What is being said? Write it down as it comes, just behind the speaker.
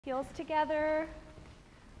Heels together,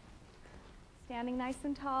 standing nice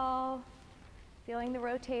and tall, feeling the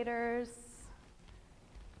rotators,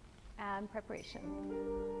 and preparation.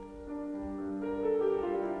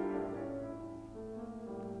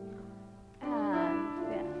 And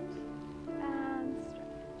bend, and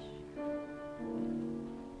stretch.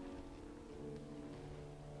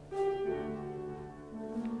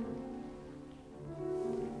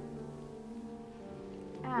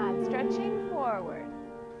 And stretching forward.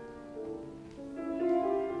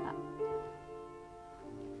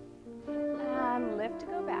 Lift to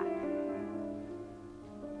go back.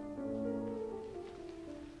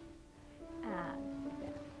 And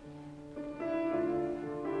bend.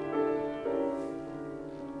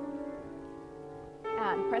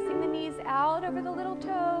 And pressing the knees out over the little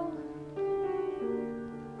toe.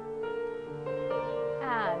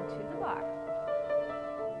 And to the bar.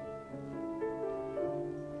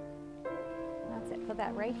 That's it. Put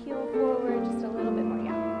that right heel forward just a little bit more.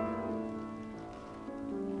 Yeah.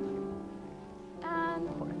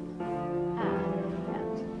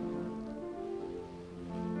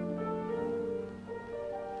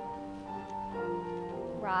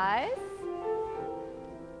 Rise,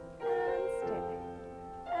 and stay,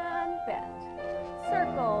 and bend,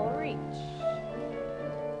 circle, reach,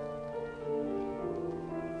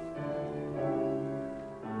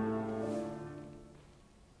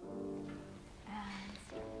 and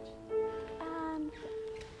stretch, and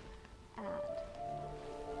bend, and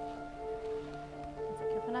so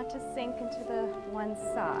careful not to sink into the one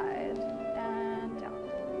side, and down.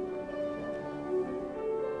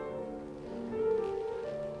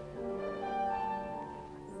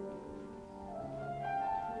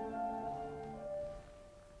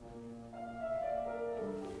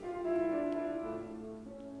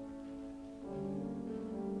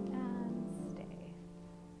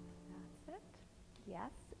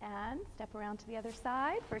 Yes, and step around to the other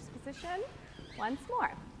side. First position, once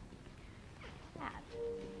more.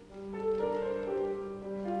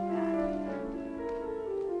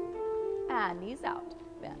 And knees out,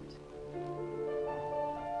 bend.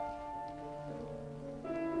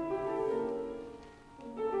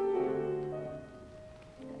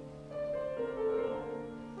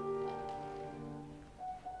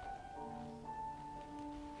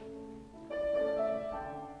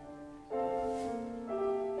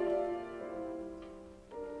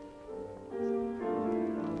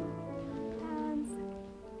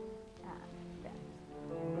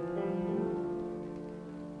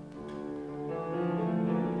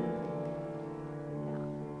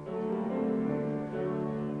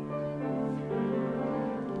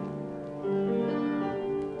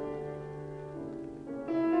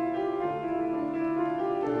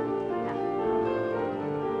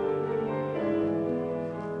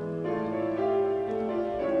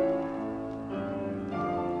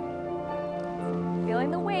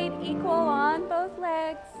 Feeling the weight equal on both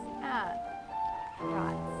legs, and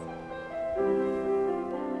rise.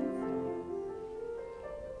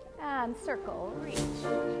 And circle, reach.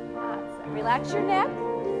 That's it. Relax your neck,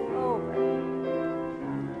 over.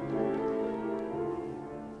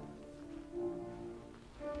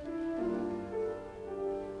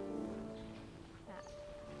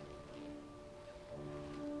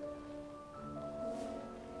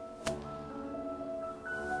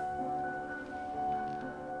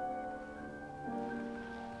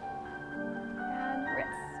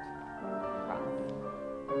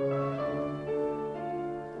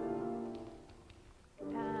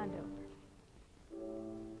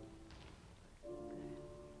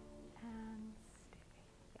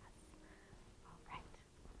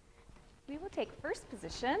 We will take first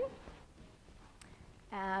position,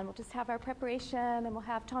 and we'll just have our preparation, and we'll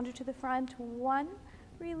have tendu to the front. 1,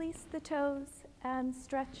 release the toes, and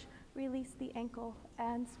stretch, release the ankle,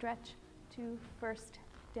 and stretch to first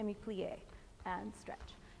demi-plie, and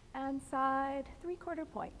stretch. And side, 3/4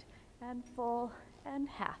 point, and full, and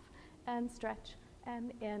half, and stretch,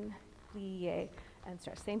 and in, plie, and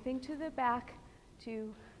stretch. Same thing to the back,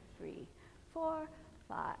 2, 3, 4,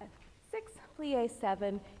 5, 6, plie,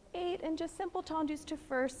 7, 8, and just simple tendus to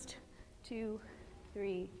first, 2,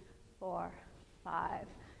 3, 4, 5,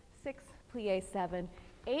 6, plie, 7,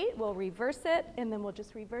 8. We'll reverse it, and then we'll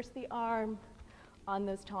just reverse the arm on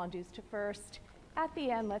those tendus to first. At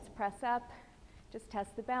the end, let's press up, just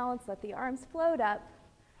test the balance, let the arms float up,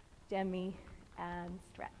 demi, and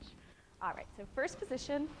stretch. All right, so first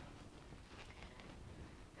position,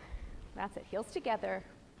 that's it, heels together,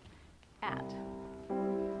 and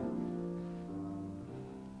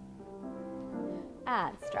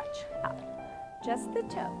stretch out. Just the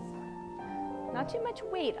toes. Not too much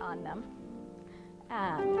weight on them.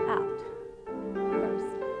 and out.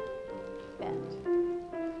 First, bend.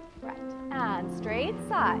 Right, and straight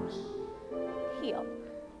side. Heel.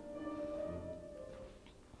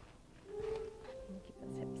 Keep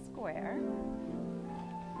those hips square.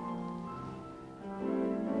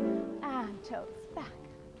 And toes back.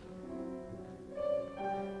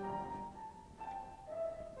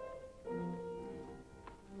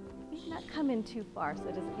 Not come in too far, so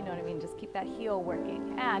just, you know what I mean, just keep that heel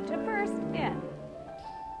working. And to first, in,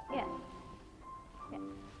 in.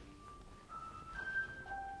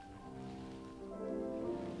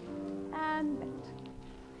 And bend.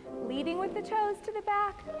 Leading with the toes to the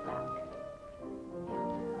back, back.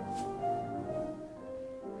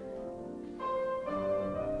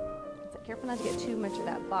 So careful not to get too much of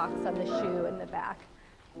that box on the shoe in the back.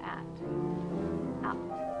 And out.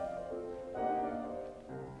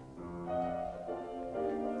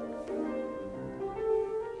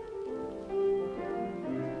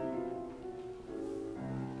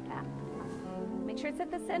 Make sure it's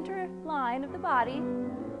at the center line of the body.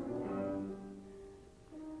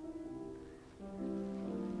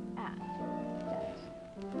 And bend.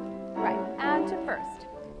 Right, and to first.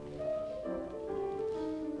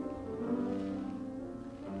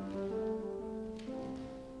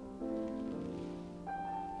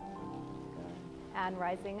 And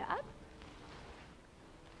rising up.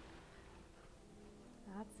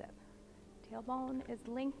 That's it. Tailbone is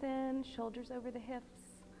lengthened, shoulders over the hips.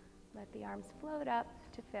 Let the arms float up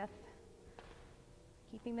to fifth,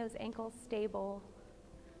 keeping those ankles stable.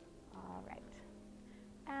 All right.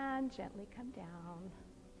 And gently come down.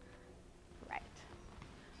 Right.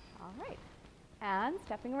 All right. And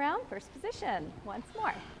stepping around, first position. Once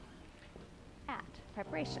more. At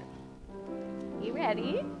preparation. Be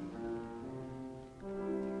ready.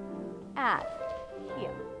 At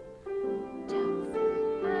heel. Toes.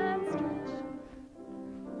 And stretch.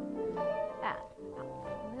 At out.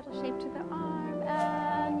 Shape to the arm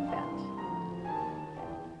and bend.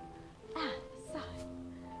 And side.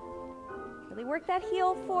 Really work that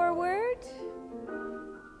heel forward.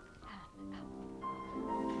 And out.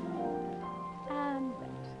 And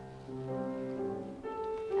bend.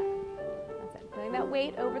 That's it. Putting that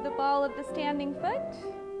weight over the ball of the standing foot.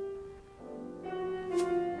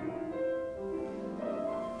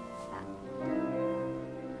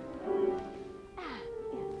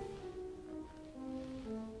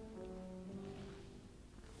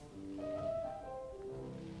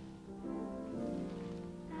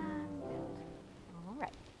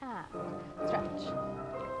 Stretch.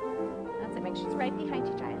 That's it. Make sure it's right behind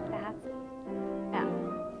you, giant. That's it. Out.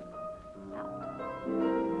 Out.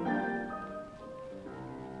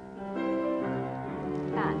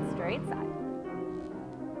 And straight side.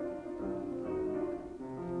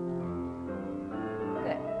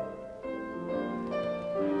 Good.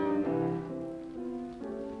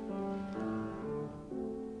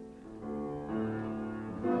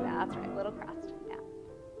 That's right. Little crossed.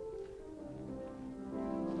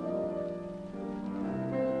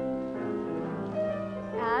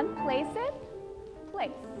 And place it,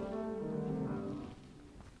 place.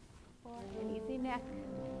 For an easy neck.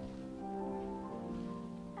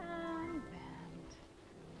 And bend.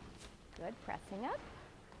 Good, pressing up.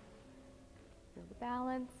 Feel the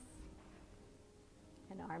balance.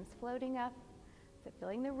 And arms floating up. So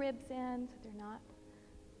filling the ribs in so they're not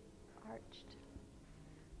arched.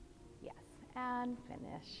 Yes, and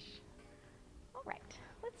finish. All right,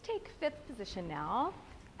 let's take fifth position now.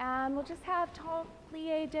 And we'll just have tall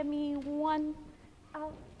plie demi, 1,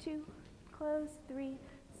 out, 2, close, 3,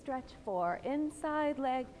 stretch, 4, inside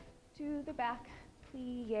leg to the back,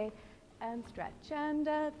 plie, and stretch, and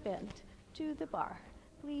bend to the bar,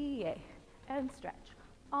 plie, and stretch,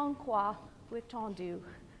 en croix with tendu,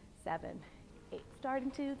 7, 8, starting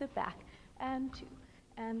to the back, and 2,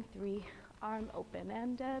 and 3, arm open,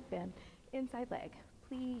 and bend, inside leg,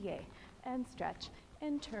 plie, and stretch,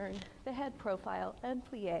 and turn the head profile and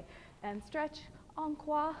plie and stretch, en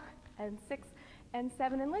croix, and 6 and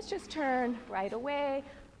 7. And let's just turn right away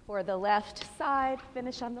for the left side,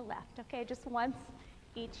 finish on the left, okay? Just once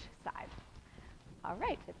each side. All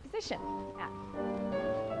right, fifth position.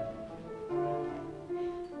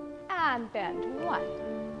 And bend, 1,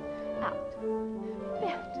 out,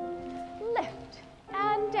 bend, lift,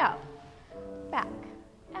 and down, back,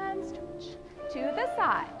 and stretch, to the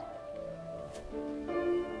side.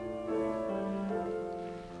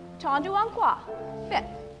 Tendu en croix,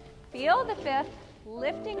 5th. Feel the 5th,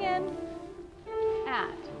 lifting in,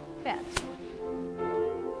 and bend.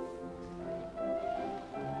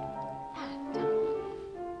 And down.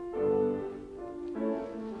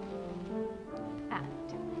 And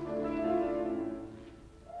down.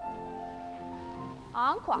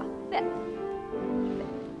 en croix, fifth,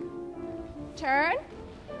 fifth. Turn,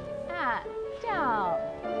 and down.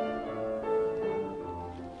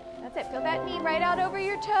 That's it, feel that knee right out over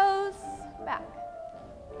your toes, back.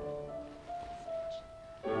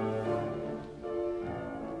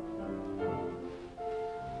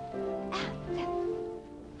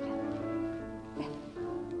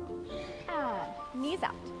 Knees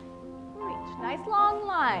out. Reach. Nice long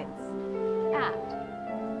lines. And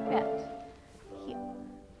bend. Heel.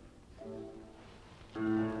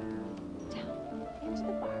 Down. Into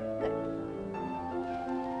the bar. Good.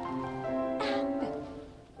 And bend.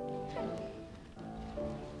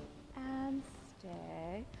 And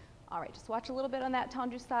stay. All right, just watch a little bit on that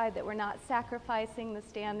tendu side that we're not sacrificing the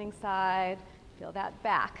standing side. Feel that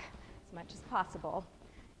back as much as possible.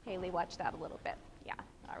 Haley, watch that a little bit. Yeah,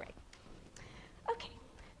 all right. Okay,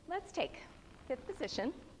 let's take fifth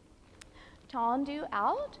position. Tendu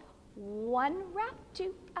out, 1 wrap,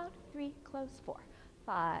 2 out, 3 close, 4,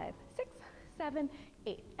 5, 6, 7,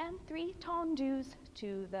 8, and 3 tendus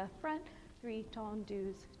to the front, 3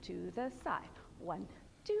 tendus to the side. 1,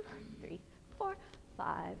 2, 3, 4,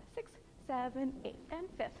 5, 6, 7, 8, and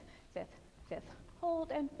fifth, fifth, fifth,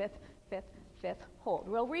 hold, and fifth, fifth, fifth, hold.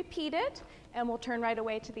 We'll repeat it, and we'll turn right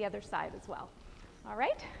away to the other side as well. All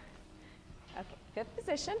right? Okay, fifth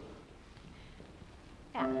position,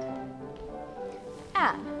 and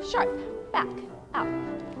sharp, back, out,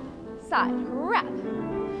 side, wrap,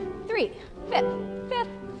 3, fifth, fifth,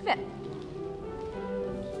 fifth,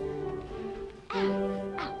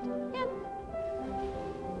 and out, in,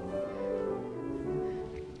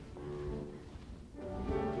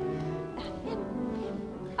 and in,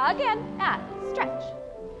 again, and stretch,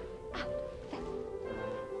 out, fifth,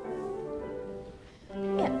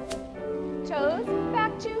 in. Toes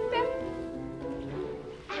back to fifth,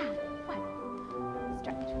 and 1,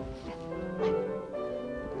 stretch, fifth, 1.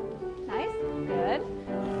 Nice, good,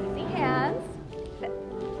 easy hands, fifth,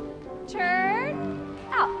 turn,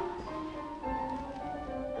 out.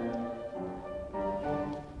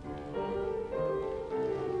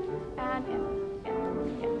 And in,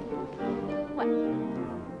 1.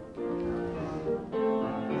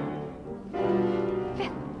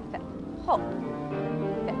 Fifth, fifth, hold.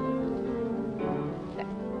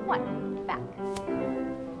 1, back.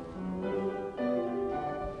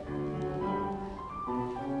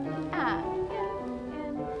 And in,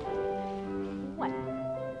 1.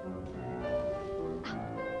 Out.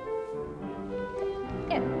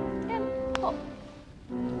 In, hold.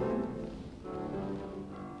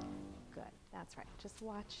 Good, that's right. Just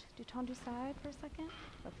watch, do tendu side for a second.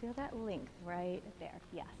 But feel that length right there,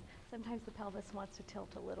 yes. Sometimes the pelvis wants to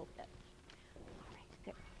tilt a little bit. All right,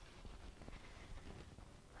 good.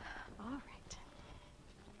 All right,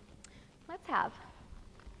 let's have,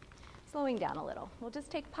 slowing down a little. We'll just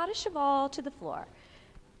take pas de cheval to the floor.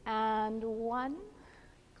 And 1,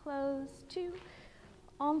 close, 2,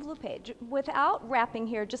 envelope. Without wrapping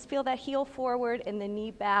here, just feel that heel forward and the knee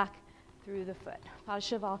back through the foot. Pas de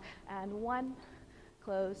cheval, and 1,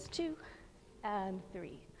 close, 2, and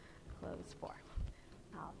 3, close, 4.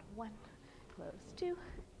 Out, 1, close, 2,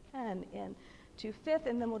 and in to fifth,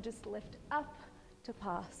 and then we'll just lift up to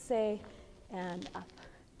passe, and up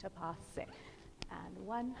to passe. And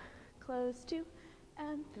 1, close, 2,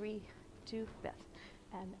 and 3 to fifth.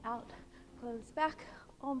 And out, close back,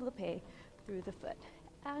 envelope through the foot.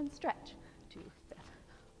 And stretch to fifth,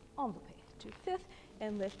 envelope to fifth,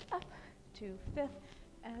 and lift up to fifth,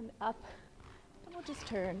 and up. And we'll just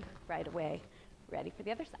turn right away, ready for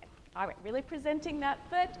the other side. All right, really presenting that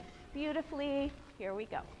foot beautifully. Here we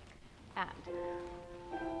go.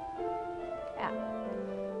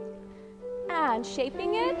 And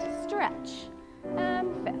shaping it, stretch,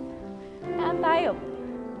 and fifth, and thigh open,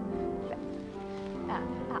 fifth,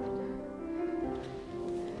 and out,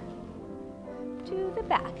 to the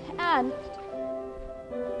back, and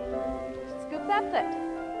scoop that foot,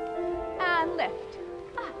 and lift,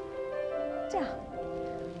 up, down,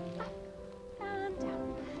 up, and down,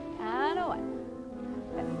 and a 1,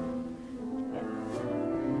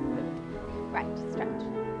 right, stretch.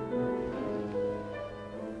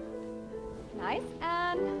 Nice,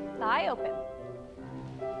 and thigh open.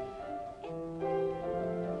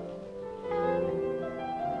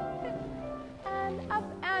 And up,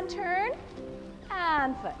 and turn,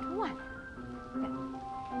 and foot. 1,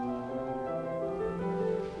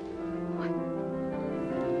 1.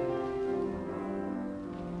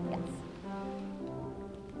 Yes.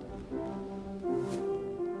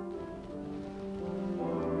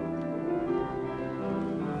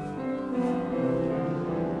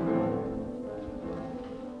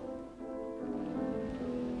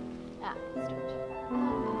 Stretch.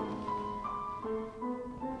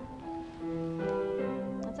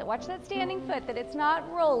 watch that standing foot, that it's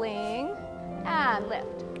not rolling. And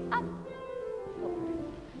lift, up, over.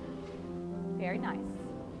 Very nice.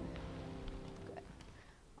 Good.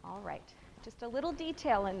 All right, just a little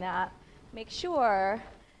detail in that. Make sure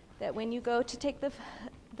that when you go to take the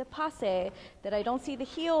passe, that I don't see the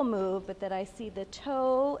heel move, but that I see the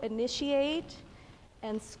toe initiate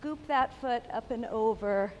and scoop that foot up and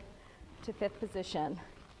over to fifth position.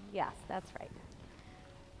 Yes, that's right.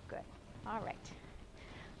 Good. All right.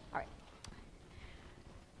 All right.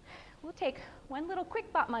 We'll take one little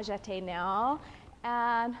quick battement jeté now,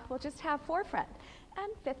 and we'll just have forefront.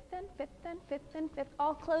 And fifth, and fifth, and fifth, and fifth,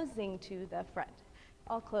 all closing to the front.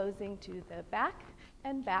 All closing to the back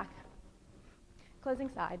and back. Closing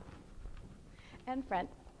side and front.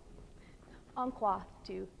 En croix,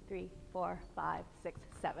 2, 3, 4, 5, 6,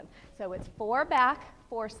 7. So it's 4 back,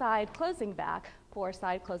 4 side, closing back, 4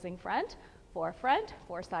 side, closing front, 4 front,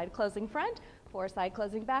 4 side, closing front, 4 side,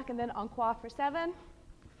 closing back, and then en croix for 7.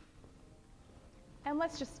 And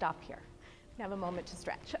let's just stop here. Have a moment to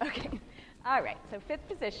stretch. Okay. All right. So fifth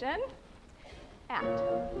position. And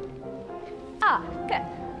fifth.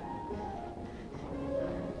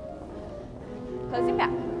 Closing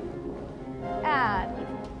back. And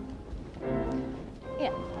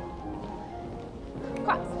in.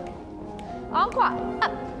 Cross. En croix.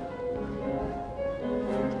 Up.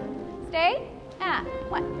 Stay. And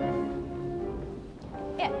 1.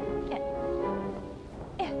 In. In.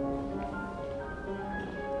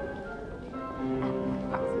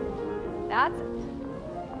 That's it.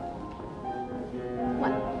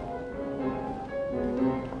 1.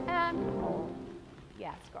 And hold.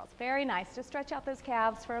 Yes, girls, very nice. Just stretch out those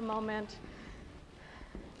calves for a moment.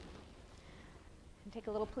 And take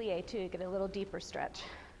a little plie too, get a little deeper stretch.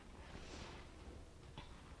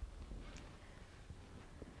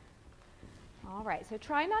 All right, so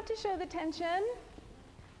try not to show the tension.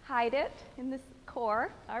 Hide it in this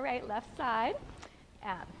core. All right, left side.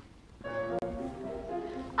 And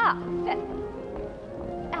fifth.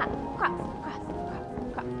 And cross, cross, cross,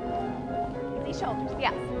 cross. Easy shoulders,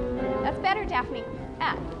 yes. That's better, Daphne.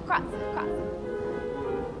 And cross, cross.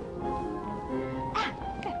 And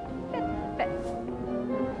fifth, fifth, fifth.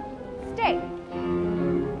 Stay.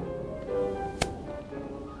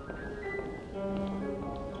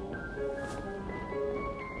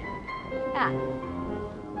 And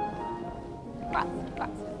cross,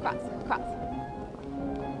 cross, cross, cross.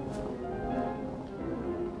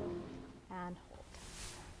 And hold.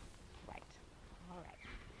 Right. All right.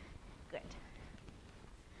 Good.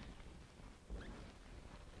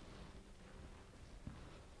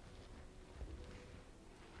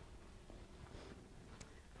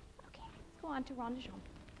 Okay, let's go on to rond de jambe.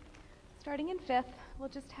 Starting in fifth, we'll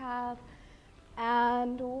just have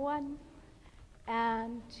and 1,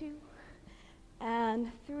 and 2,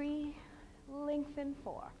 and 3, lengthen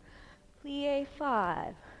 4, plie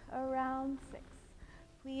 5, around 6,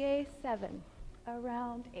 plie 7,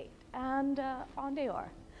 around 8, and en dehors,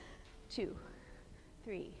 2,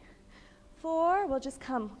 3, 4. We'll just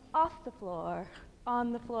come off the floor,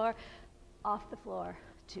 on the floor, off the floor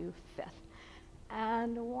to fifth,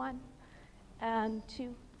 and 1, and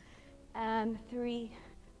 2, and 3,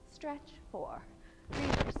 stretch 4,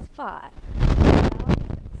 reverse 5, around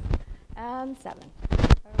 6, and 7,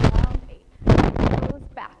 around 8, goes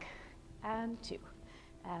back, and 2,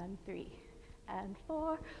 and 3, and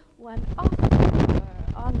 4, 1 off the floor,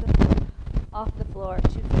 on the floor, off the floor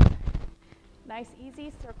to 5. Nice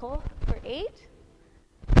easy circle for 8.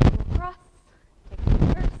 We'll cross, take a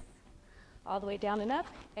reverse, all the way down and up,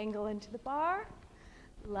 angle into the bar,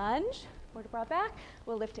 lunge, vertebra back.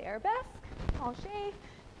 We'll lift to arabesque, penché,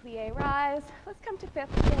 plie rise. Let's come to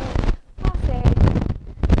fifth, passe,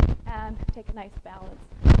 and take a nice balance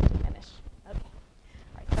to finish. Okay.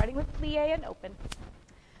 All right, starting with plie and open.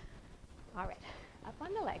 All right, up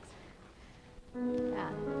on the legs.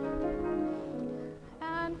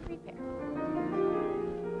 And prepare.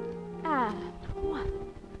 And 1,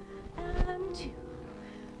 and 2.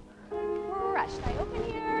 Rush. I open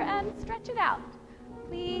here and stretch it out.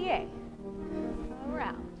 Plie.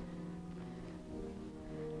 Around.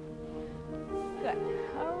 Good.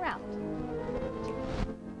 Around. 2.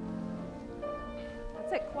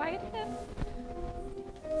 That's it. Quiet hips.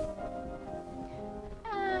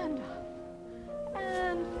 And off.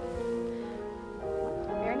 And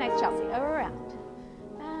very nice, Chelsea. Around.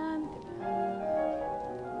 And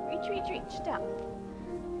reach, reach, reach. Down.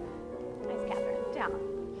 Nice, Catherine. Down.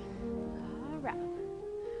 Around.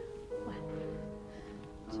 1,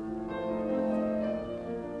 2,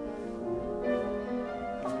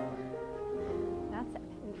 5. That's it.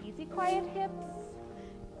 And easy, quiet hips.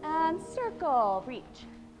 And circle. Reach.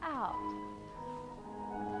 out.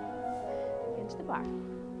 Into the bar.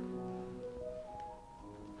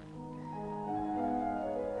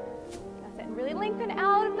 That's it. And really lengthen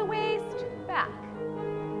out of the waist, back.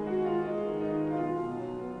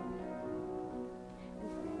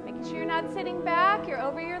 And making sure you're not sitting back, you're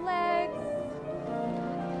over your legs.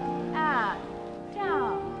 And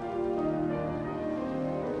down.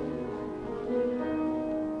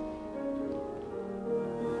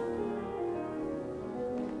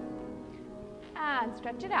 And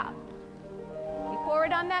stretch it out. Be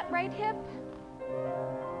forward on that right hip.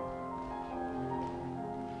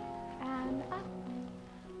 And up.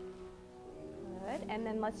 Good. And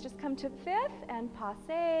then let's just come to fifth and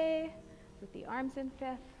passe with the arms in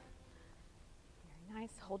fifth. Very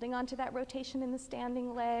nice. Holding on to that rotation in the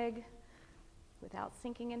standing leg without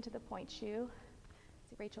sinking into the point shoe.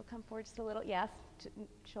 See Rachel come forward just a little. Yes.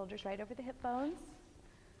 Shoulders right over the hip bones.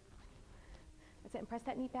 That's it. And press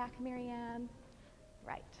that knee back, Marianne.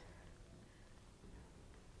 Right.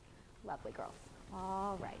 Lovely, girls.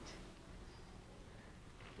 All right.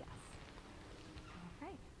 Yes. All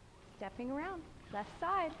right. Stepping around. Left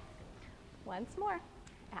side. Once more.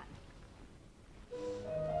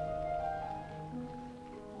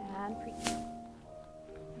 And preach.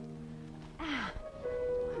 Ah.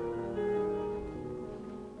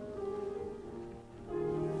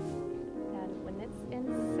 And when it's in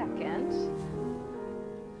second,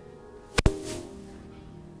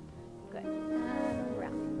 good. And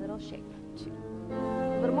around. Little shape. Two.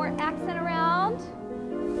 A little more accent around.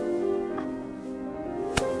 Up.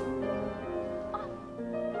 Off.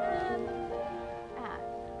 And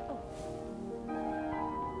over.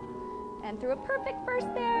 And through a perfect first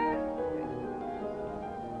there.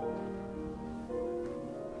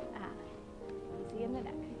 Easy in the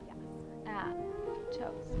neck. Yes. And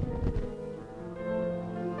toes.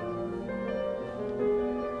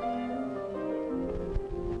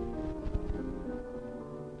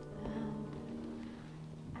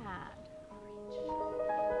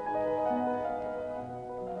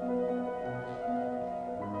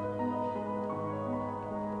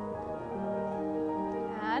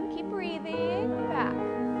 Keep breathing, back.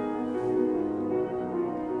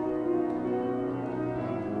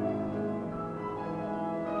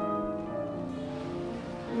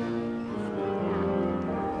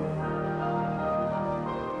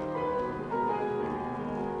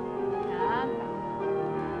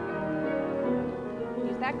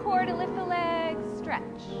 Use that core to lift the legs, stretch.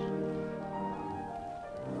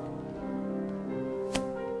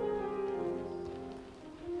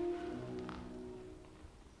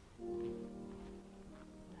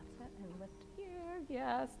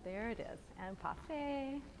 Yes, there it is. And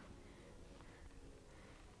passe.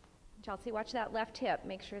 Chelsea, watch that left hip.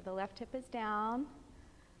 Make sure the left hip is down.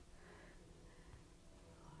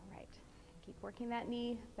 All right. Keep working that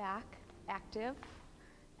knee back, active,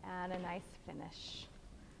 and a nice finish.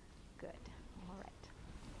 Good. All right.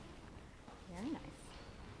 Very nice.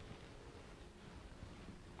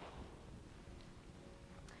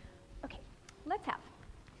 Okay, let's have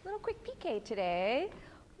a little quick PK today.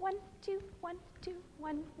 1, 2, 1, 2,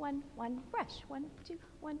 1, 1, 1, brush. 1, 2,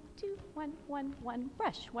 1, 2, 1, 1, 1,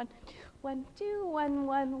 brush. 1, 2, 1, 2, 1,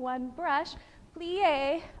 1, 1, brush.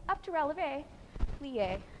 Plie, up to releve.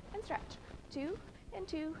 Plie, and stretch. 2, and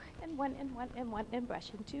 2, and 1, and 1, and 1, and brush.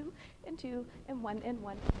 And 2, and 2, and 1, and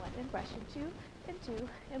 1, and 1, and brush. And 2, and 2,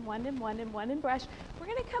 and 1, and 1, and 1, and brush. We're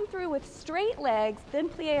going to come through with straight legs, then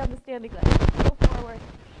plie on the standing leg. Go forward,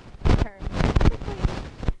 turn quickly,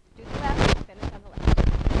 do the left, finish on the left.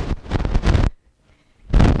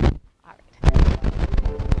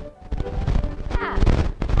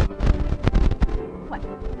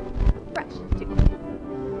 Brush, 2.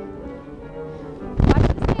 Watch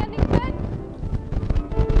the standing foot.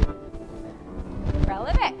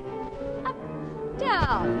 Releve. Up,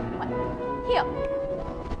 down. 1. Heel.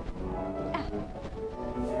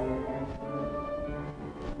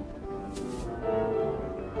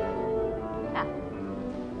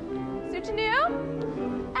 Soutenu.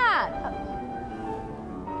 And up.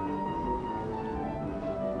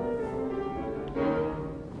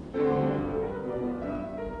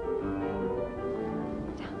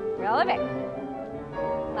 Releve.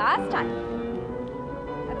 Last time.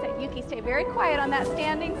 That's it. Yuki, stay very quiet on that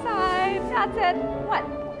standing side. That's it. 1.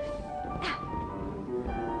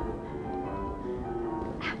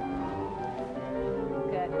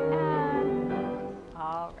 Good. And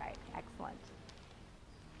all right. Excellent.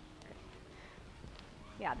 Good.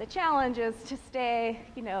 Yeah, the challenge is to stay,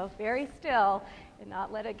 very still and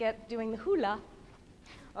not let it get doing the hula.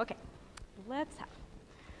 Okay. Let's have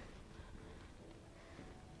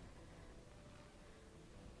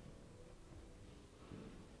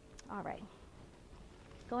All right.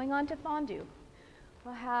 Going on to fondue.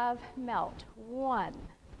 We'll have melt, 1,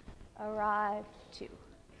 arrive, 2.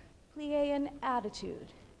 Plie in attitude,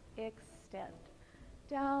 extend.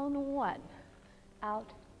 Down, 1, out,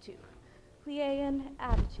 2. Plie in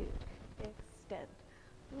attitude, extend.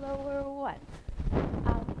 Lower, 1,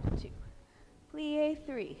 out, 2. Plie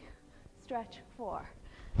 3, stretch 4.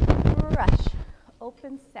 Rush,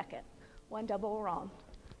 open 2nd, 1 double rond,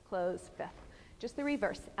 close 5th. Just the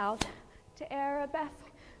reverse, out to arabesque,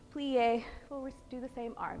 plie, we'll do the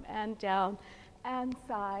same arm, and down, and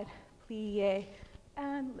side, plie,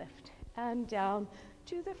 and lift, and down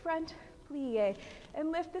to the front, plie,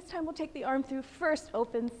 and lift. This time we'll take the arm through first,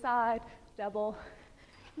 open side, double,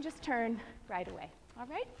 and just turn right away, all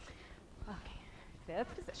right? Okay,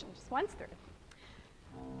 5th position, just once through.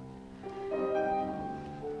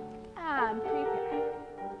 And prepare,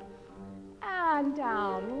 and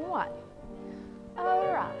down, 1,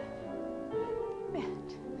 arrive,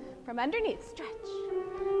 bend, from underneath, stretch,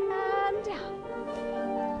 and down,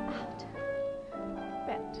 out,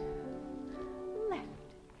 bend, lift,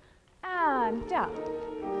 and down,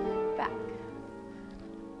 back,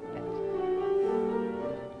 bend.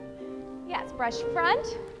 Yes, brush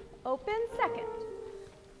front, open 2nd,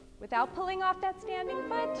 without pulling off that standing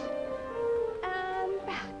foot, and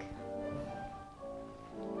back.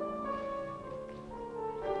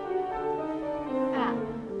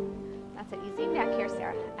 That's an easy neck here,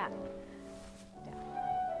 Sarah. Up, down,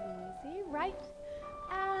 easy, right,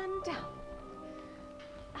 and down,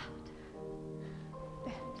 out,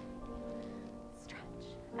 bend, stretch,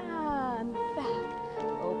 and back,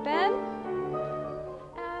 open,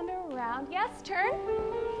 and around, yes, turn,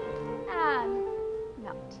 and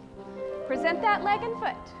melt. Present that leg and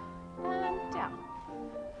foot, and down,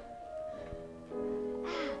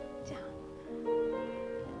 and down.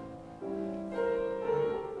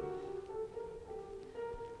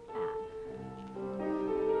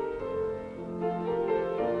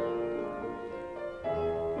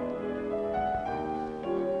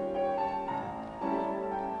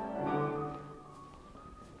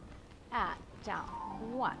 Down,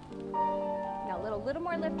 1. Now a little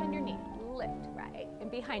more lift on your knee. Lift, right,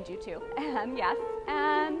 and behind you too. And yes,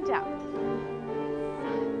 and down.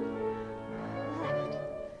 Lift.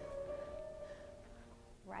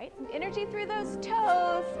 Right, some energy through those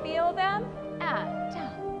toes. Feel them, and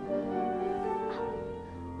down.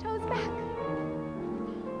 Up. Toes back.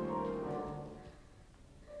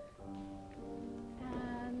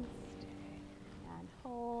 And stay, and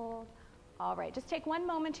hold. All right, just take one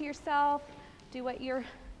moment to yourself. Do what you're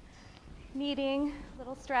needing,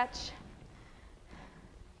 little stretch,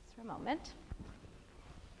 just for a moment.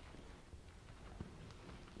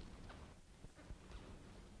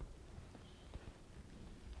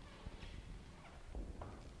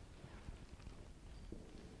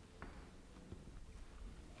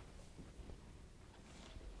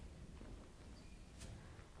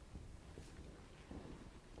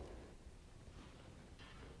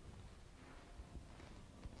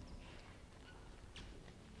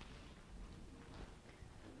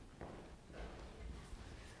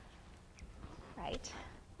 Right,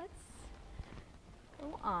 let's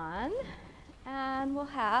go on, and we'll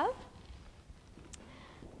have,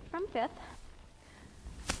 from 5th,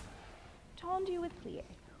 tendu with plie.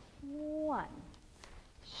 1,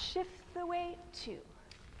 shift the weight, 2,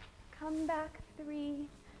 come back, 3,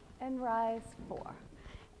 and rise, 4.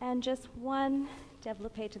 And just 1,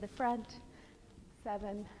 développé to the front,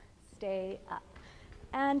 7, stay up.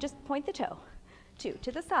 And just point the toe, 2,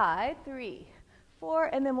 to the side, 3, 4,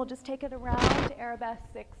 and then we'll just take it around to arabesque,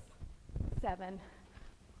 6, 7,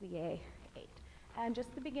 plie, 8. And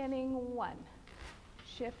just the beginning, 1,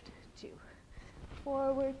 shift, 2,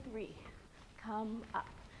 forward, 3, come up,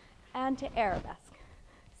 and to arabesque,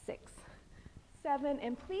 6, 7,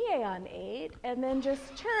 and plie on 8, and then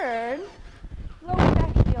just turn, lower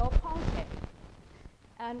back heel, penché,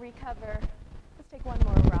 and recover. Let's take one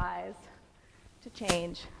more rise to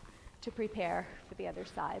change, to prepare for the other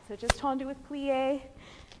side. So just tendu with plie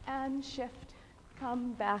and shift,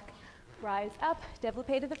 come back, rise up,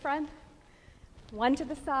 développé to the front, 1 to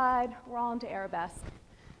the side, rond to arabesque,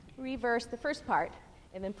 reverse the first part,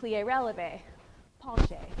 and then plie relevé,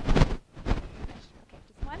 penché. Okay,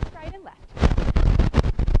 just one, right and left.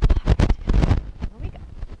 Here we go.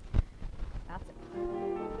 That's it.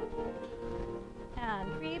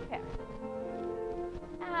 And prepare.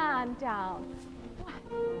 And down.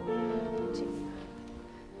 1, 2.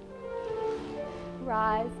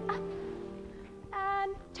 Rise up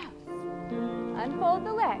and toes. Unfold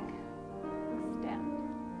the leg. Extend.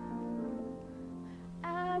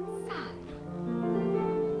 And side.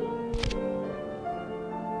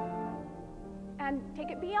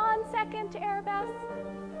 front, arabesque.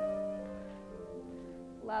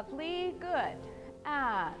 Lovely, good.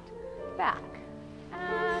 And back.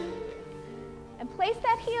 And place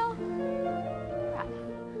that heel. Front.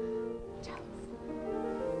 Toes.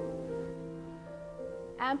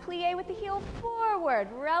 And plie with the heel forward.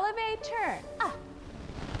 Releve, turn. Up.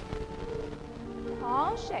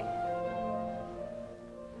 Penché.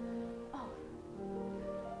 Oh.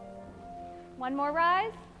 One more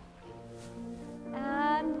rise.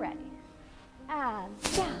 And ready. And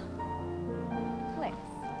down. Place.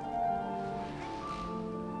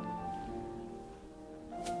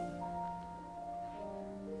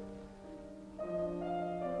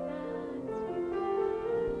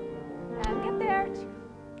 And get there.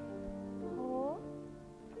 Hold.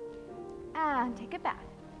 And take it back.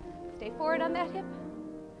 Stay forward on that hip.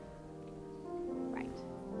 Right.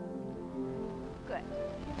 Good.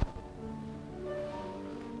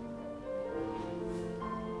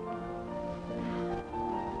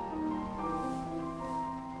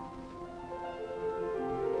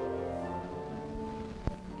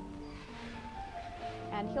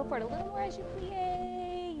 And heel forward a little more as you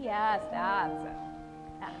plie. Yes, that's it.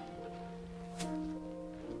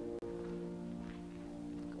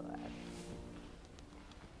 Good.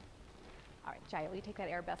 All right, Jaya, will you take that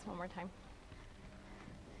arabesque one more time?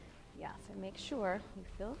 Yes, and make sure you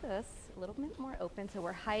feel this a little bit more open so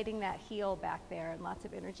we're hiding that heel back there and lots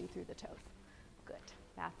of energy through the toes. Good,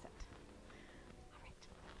 that's it.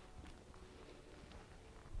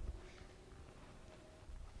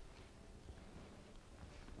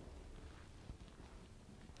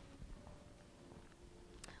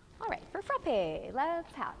 All right, for frappe,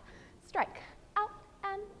 let's have strike, out,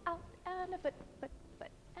 and a foot,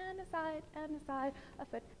 and a side, a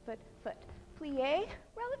foot, plie,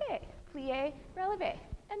 releve,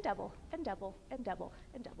 and double, and double, and double,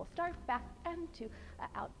 and double. Start back and two,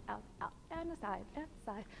 out, and a side,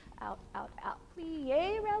 out,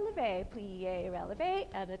 plie, releve,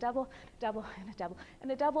 and a double, double, and a double,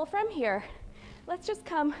 and a double. From here, let's just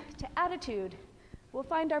come to attitude. We'll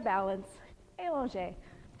find our balance, allongé.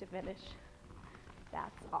 To finish.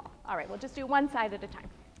 That's all. All right, we'll just do one side at a time.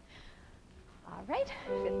 All right,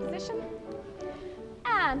 fifth position.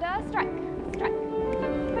 And a strike,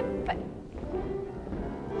 foot.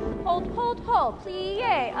 Hold,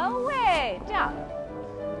 plie, away, down.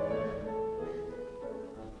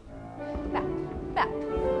 Back.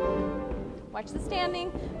 Watch the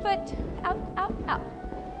standing, foot, out.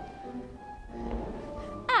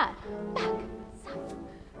 And back, side.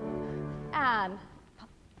 And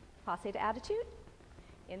passe to attitude,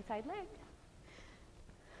 inside leg.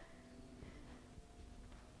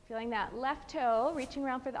 Feeling that left toe, reaching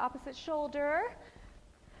around for the opposite shoulder.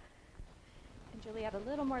 And Juliet, a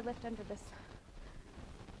little more lift under this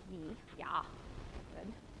knee. Yeah,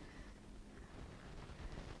 good.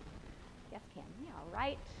 Yes, Candy, all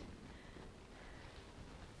right.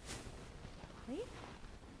 Lovely.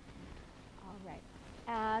 All right,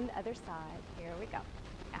 and other side, here we go.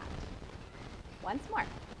 And once more.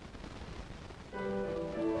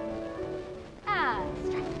 And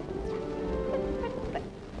strike. Foot.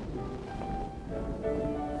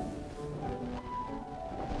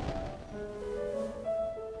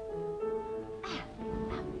 Out.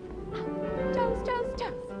 Toes.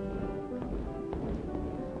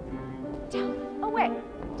 Down, away,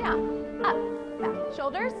 down, up, back.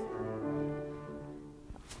 Shoulders.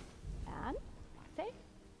 And passe.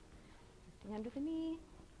 Lifting under the knee.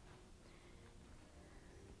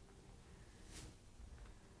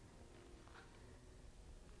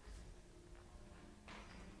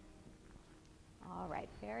 All right,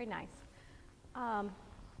 very nice.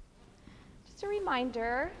 Just a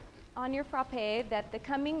reminder on your frappe that the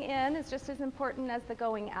coming in is just as important as the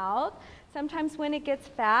going out. Sometimes when it gets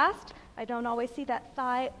fast, I don't always see that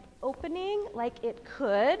thigh opening like it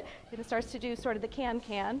could. It starts to do sort of the can,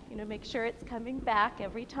 make sure it's coming back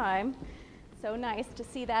every time. So nice to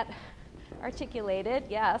see that articulated,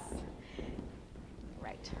 yes.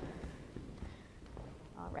 Right.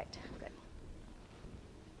 All right, good.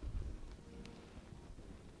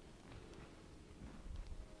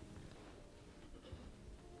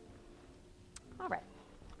 All right,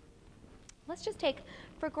 let's just take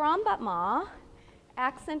for grand battement,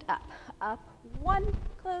 accent up, 1,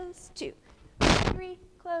 close, 2, 3,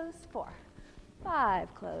 close, 4,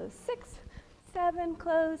 5, close, 6, 7,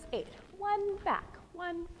 close, 8, 1 back,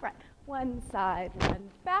 1 front, 1 side, 1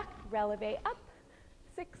 back, releve up,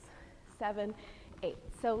 6, 7, 8.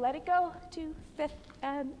 So let it go to 5th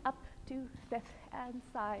and up to 5th and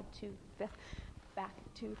side to 5th. Back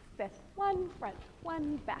to 5th, 1 front,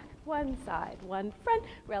 1 back, 1 side, 1 front,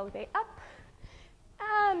 releve up,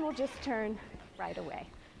 and and we'll just turn right away.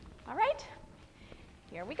 All right?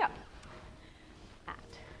 Here we go.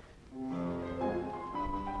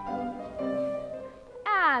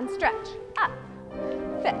 And stretch, up,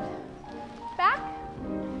 fifth, back,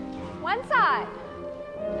 one side.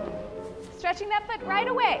 Stretching that foot right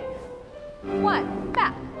away. One,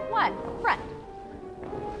 back, one, front.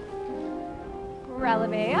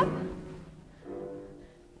 Releve up,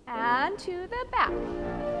 and to the back.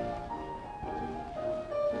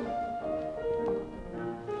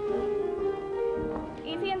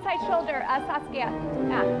 Easy inside shoulder, Saskia.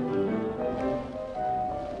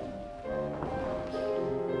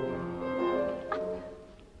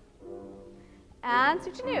 And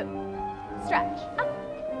Suchinu. Stretch. Up.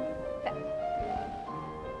 Fifth.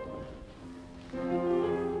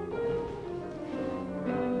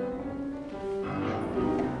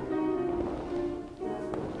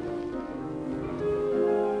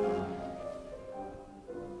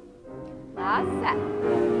 Last set.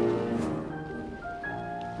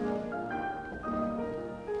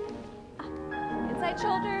 Up. Inside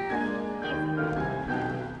shoulder.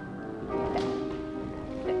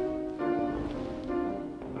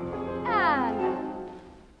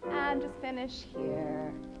 Finish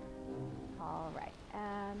here. All right,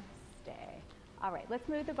 and stay. All right, let's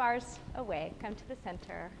move the bars away. Come to the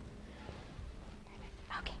center.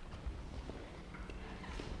 Okay.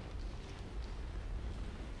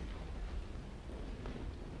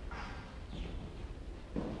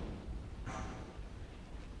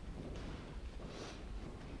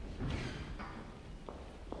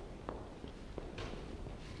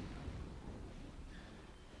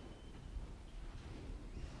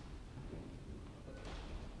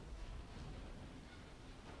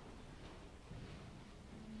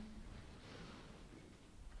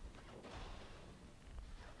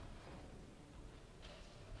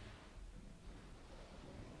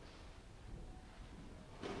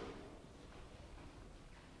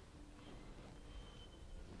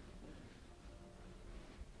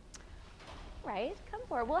 Right, come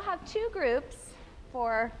forward. We'll have two groups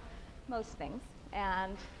for most things.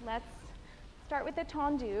 And let's start with the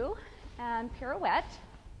tendu and pirouette.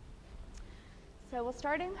 So we'll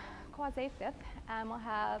start in quasi fifth, and we'll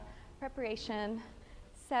have preparation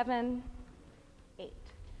 7, 8.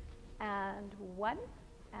 And 1,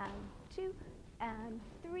 and 2, and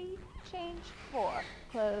 3, change 4.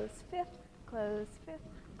 Close fifth, close fifth,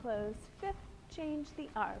 close fifth, change the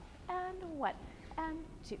arm. And 1, and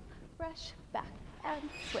 2. Brush back and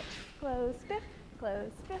switch. Close fifth,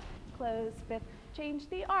 close fifth, close fifth. Change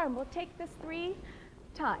the arm. We'll take this 3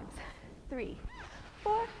 times. 3,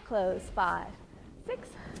 4, close 5, 6,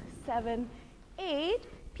 7, 8.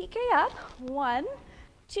 PK up. 1,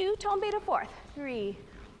 2, tone beta fourth. 3,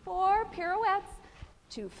 4, pirouettes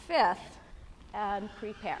to fifth, and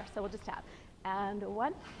prepare. So we'll just have and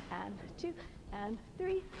 1, and 2, and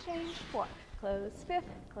 3. Change 4. Close fifth,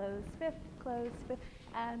 close fifth, close fifth.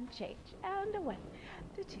 And change, and 1,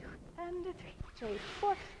 to 2, and 3, change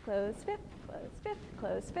 4, close fifth, close fifth,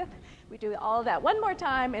 close fifth. We do all of that one more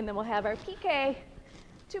time, and then we'll have our PK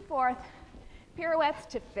to fourth, pirouettes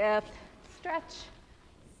to fifth, stretch,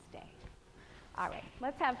 stay. All right,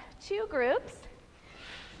 let's have two groups.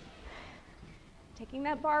 Taking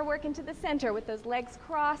that bar work into the center with those legs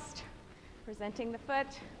crossed, presenting the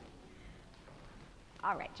foot.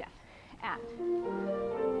 All right, Jeff, and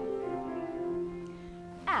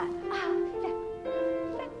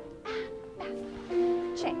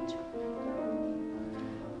change.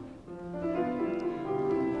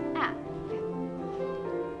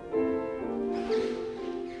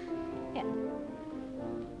 In.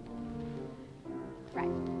 Right.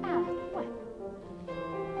 1.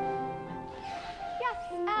 Yes,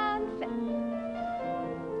 and fit.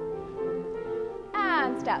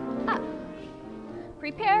 And step up.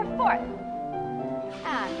 Prepare fourth.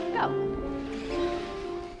 And go.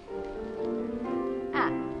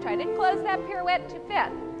 Try to close that pirouette to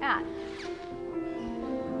fifth. And.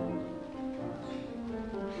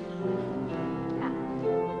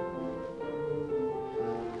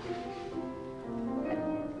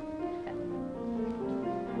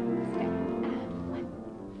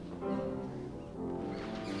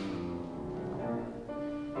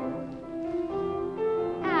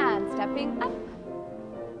 And stepping up.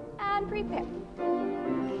 And prepare.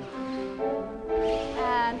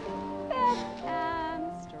 And fifth.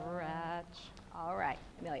 And stretch. All right.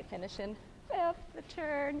 Amelia, finish in fifth, the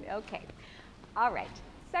turn. Okay. All right.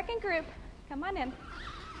 Second group, come on in.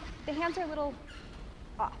 The hands are a little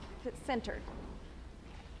off, it's centered.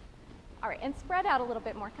 All right, and spread out a little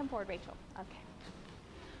bit more. Come forward, Rachel. Okay.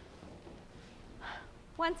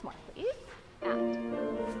 Once more, please.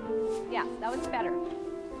 and. Yes, that was better.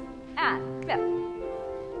 And, fifth.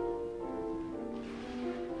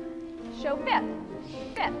 Show fifth,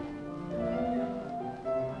 fifth.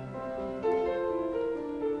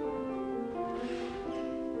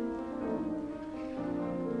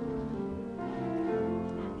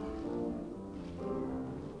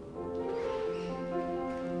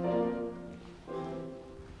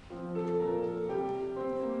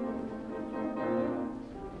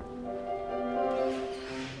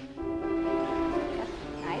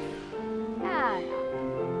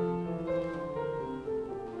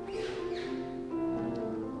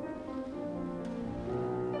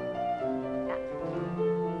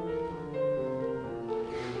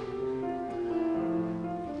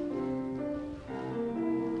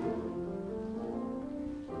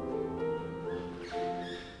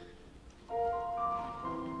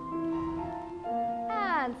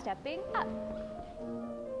 Stepping up.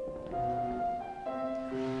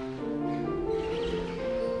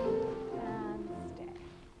 And stay.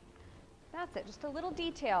 That's it, just a little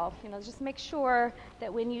detail. Just make sure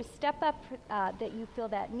that when you step up, that you feel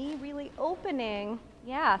that knee really opening.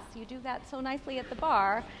 Yes, you do that so nicely at the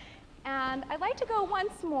bar. And I'd like to go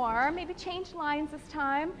once more, maybe change lines this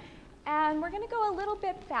time. And we're gonna go a little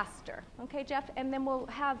bit faster. Okay, Jeff? And then we'll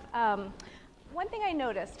have, one thing I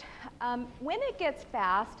noticed, when it gets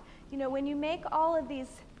fast, when you make all of these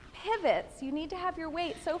pivots, you need to have your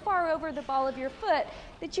weight so far over the ball of your foot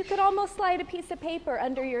that you could almost slide a piece of paper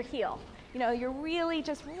under your heel. You're really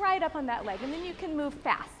just right up on that leg, and then you can move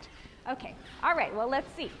fast. Okay, all right, well, let's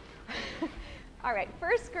see. All right,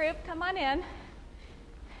 first group, come on in.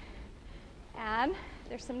 And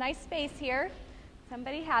there's some nice space here.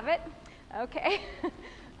 Somebody have it? Okay.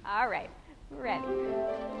 All right, ready.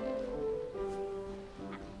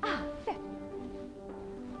 Fifth.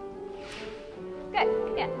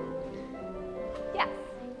 Good, again. Yes,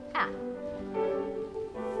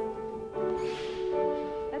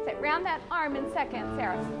 That's it, round that arm in second,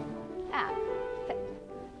 Sarah. Fifth.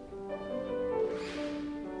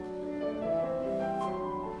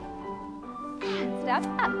 And step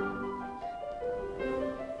up.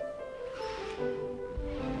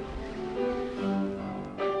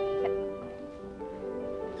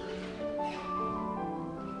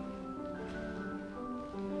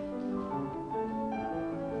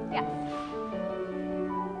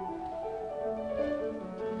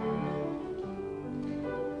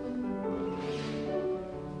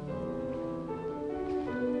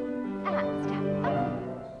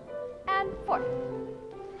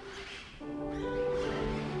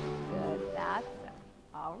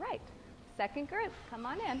 Second group, come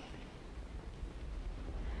on in.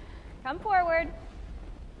 Come forward.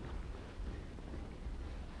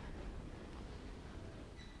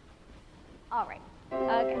 All right,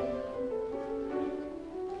 again.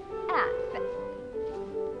 And fifth.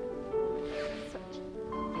 Switch.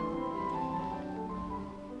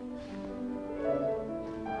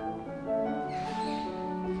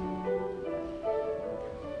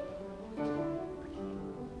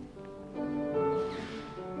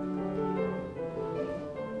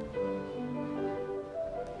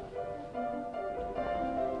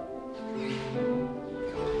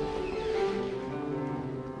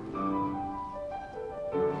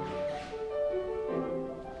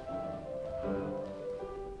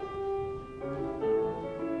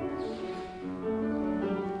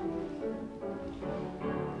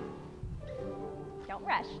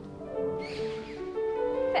 Rush.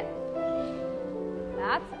 Fifth.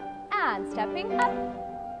 That's it. And stepping up.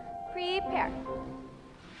 Prepare.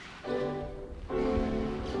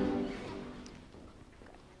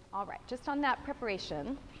 All right, just on that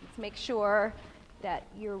preparation, let's make sure that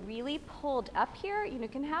you're really pulled up here. You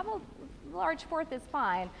can have a large fourth is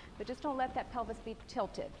fine, but just don't let that pelvis be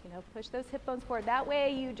tilted. Push those hip bones forward. That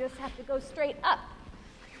way you just have to go straight up.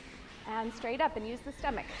 And straight up and use the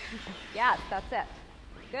stomach. Yes, that's it.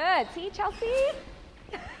 Good. See, Chelsea?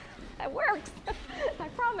 That works. I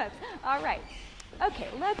promise. All right. Okay,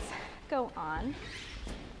 let's go on.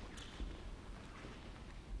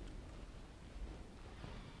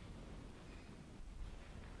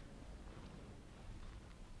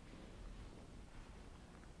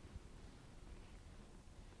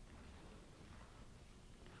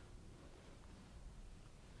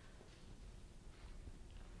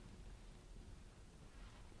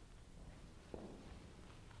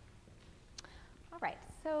 Right,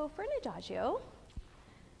 so for an adagio,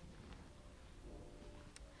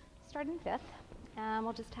 start in fifth, and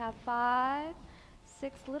we'll just have 5,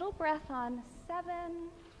 6, little breath on 7,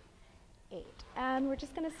 8, and we're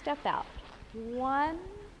just going to step out. 1,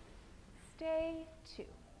 stay, 2,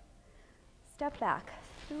 step back,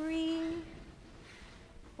 3,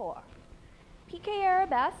 4. PK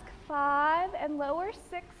arabesque, 5 and lower,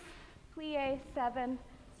 6, plie, 7,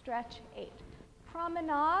 stretch, 8.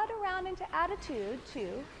 Promenade around into attitude,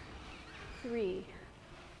 2, 3,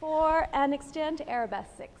 4, and extend to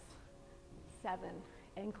arabesque, 6, 7,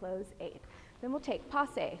 and close, 8. Then we'll take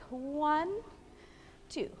passe, 1,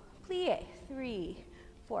 2, plie, 3,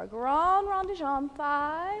 4, grand rond de jambe,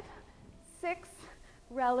 5, 6,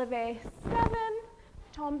 releve, 7,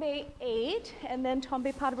 tombe, 8, and then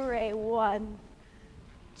tombe pas de bourrée, 1,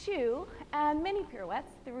 2, and mini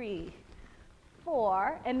pirouettes, 3,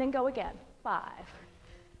 4, and then go again, 5,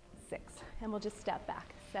 6, and we'll just step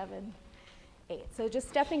back, 7, 8. So just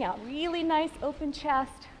stepping out, really nice open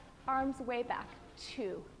chest, arms way back,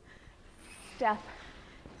 2, step,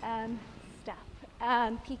 and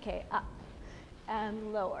PK up,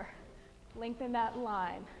 and lower. Lengthen that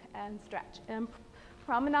line, and stretch, and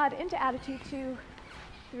promenade into attitude, 2,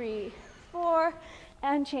 3, 4,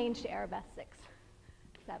 and change to arabesque, 6,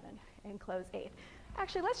 7, and close, 8.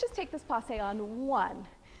 Actually, let's just take this passe on 1,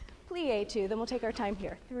 plie 2, then we'll take our time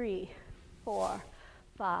here, 3, 4,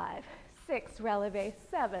 5, 6, releve,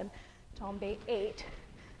 7, tombe, 8,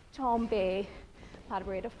 tombe, pas de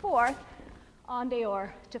bourrée to 4th, en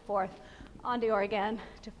dehors to 4th, en dehors again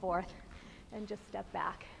to 4th, and just step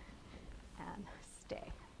back and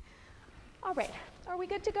stay. All right, are we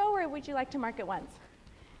good to go, or would you like to mark it once?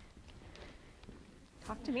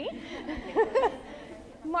 Talk to me.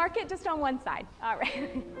 Mark it just on one side. All right.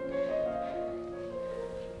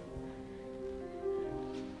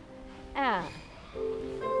 And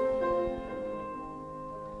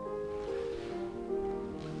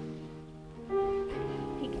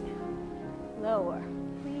peek it. Lower.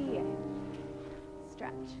 Plie.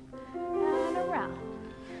 Stretch. And around.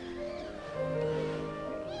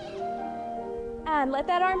 And let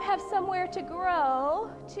that arm have somewhere to grow.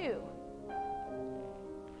 2.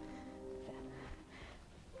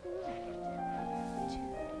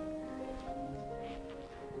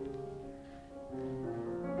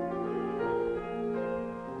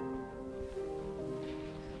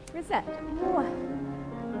 Reset. 1,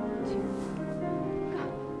 2, go.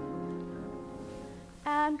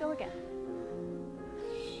 And go again.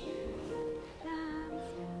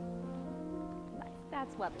 Nice.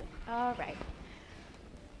 That's lovely. All right.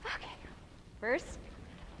 Okay. First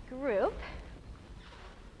group.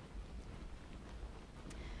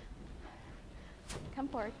 Come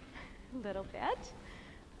forward a little bit.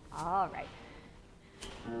 All right.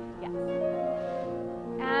 Yes.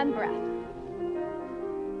 And breath.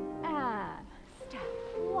 And step.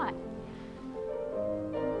 1.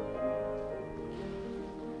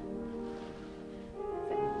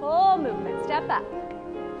 Full movement. Step up.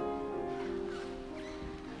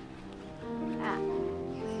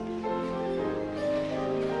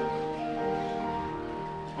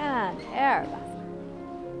 And arabesque.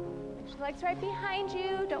 Push the legs right behind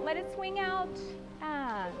you. Don't let it swing out.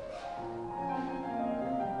 And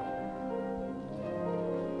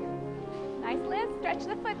nice lift. Stretch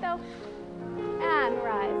the foot though. And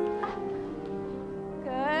rise up.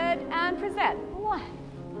 Good. And present. 1.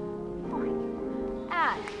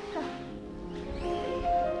 And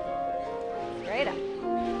straight up.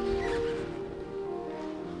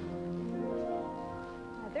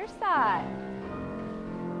 Other side.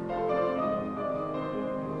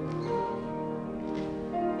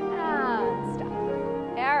 And stop.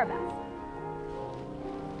 Arabesque.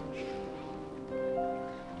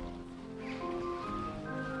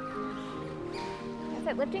 That's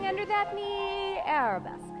it. Lifting under that knee.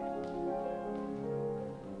 Arabesque.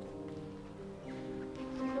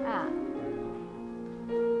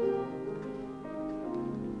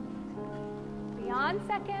 Beyond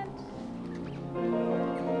second.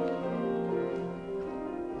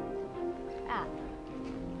 Up.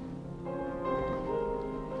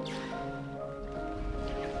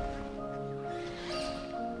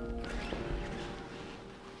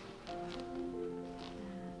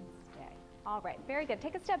 Stay. All right, very good.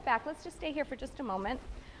 Take a step back. Let's just stay here for just a moment.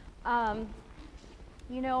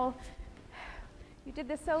 You know, you did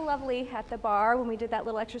this so lovely at the bar when we did that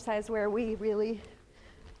little exercise where we really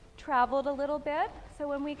traveled a little bit. So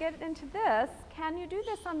when we get into this, can you do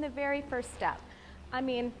this on the very first step? I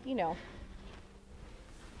mean, you know,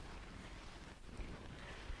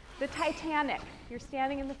 the Titanic. You're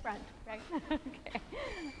standing in the front, right? Okay.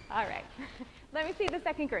 All right. Let me see the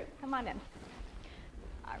second group. Come on in.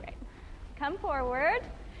 All right. Come forward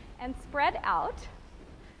and spread out.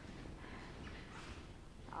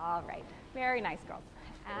 All right. Very nice, girls.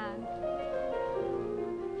 And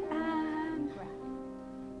breath.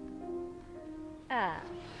 And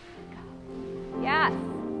go. Yes.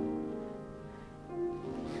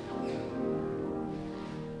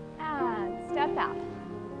 And step out.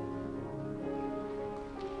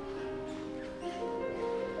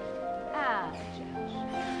 And change.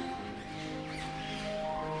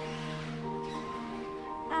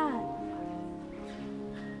 And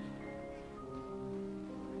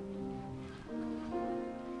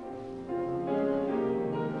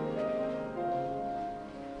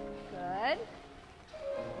good.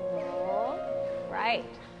 Roll. Right.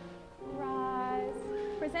 Rise.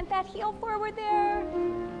 Present that heel forward there.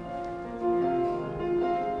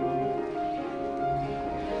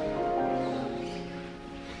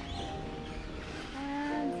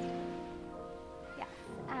 And yes.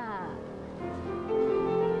 And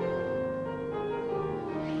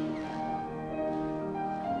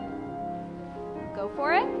go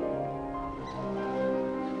for it.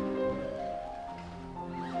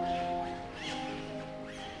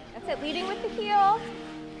 That's it, leading with the heel.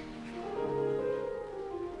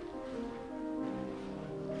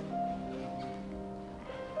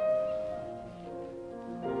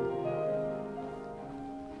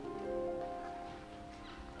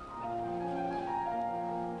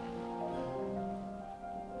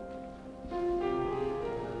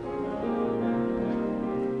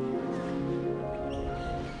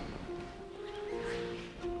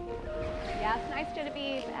 Yes, nice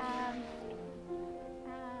Genevieve. And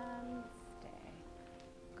stay.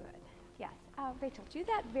 Good. Yes. Rachel, do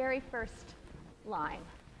that very first line.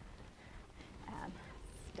 And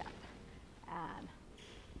step. And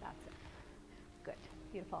that's it. Good.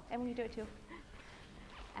 Beautiful. And when you do it too.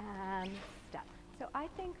 And step. So I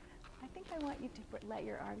think I want you to let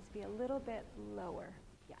your arms be a little bit lower.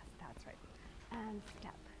 Yes, that's right. And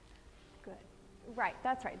step. Good. Right,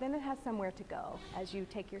 that's right. Then it has somewhere to go as you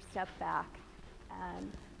take your step back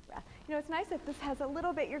and breath. You know, it's nice if this has a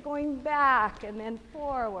little bit, you're going back and then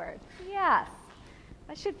forward. Yes,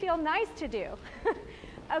 that should feel nice to do.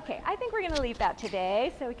 Okay, I think we're going to leave that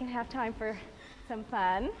today so we can have time for some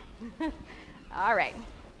fun. All right.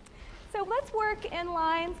 So let's work in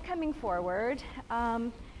lines coming forward.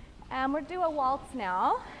 And we'll do a waltz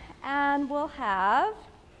now. And we'll have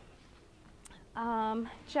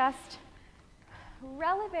just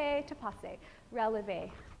releve to passe.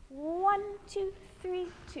 Releve. 1, 2, 3,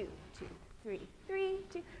 2, 2, 3, 3,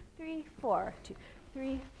 2, 3, 4, 2,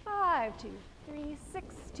 3, 5, 2, 3,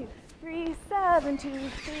 6, 2, 3, 7, 2,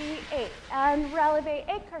 3, 8. And releve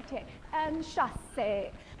écarté and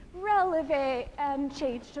chassé. Releve and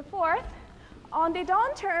change to fourth. En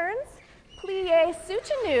dedans turns, plie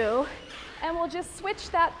soutenu, and we'll just switch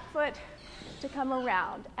that foot to come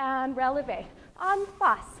around. And releve en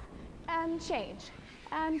face and change.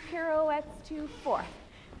 And pirouettes to fourth.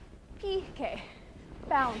 Pique,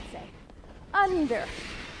 bounce, under,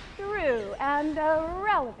 through, and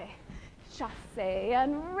releve, chasse,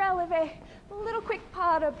 and releve, little quick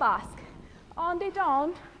pas de basque. En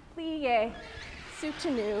dedans, plie,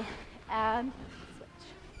 soutenu, and switch.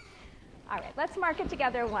 All right, let's mark it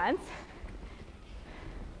together once.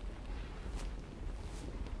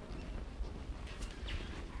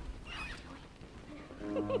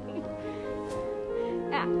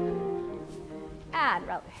 And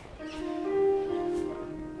releve.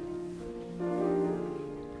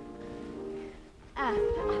 And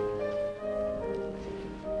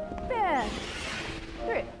bend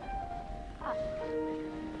through. Up.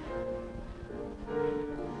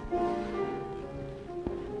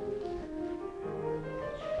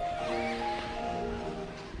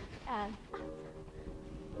 And up.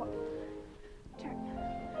 Forward. Turn.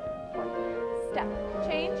 Forward. Step.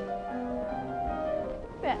 Change.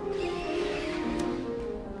 Bend.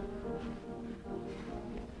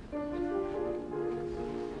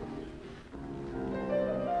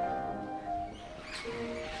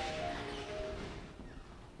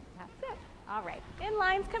 All right, in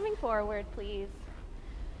lines coming forward, please.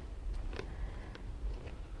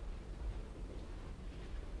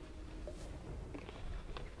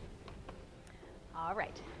 All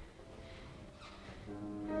right.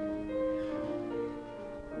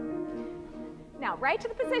 Now, right to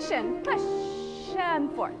the position, push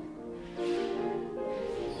and forth.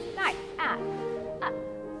 Nice, and up,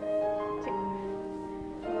 2,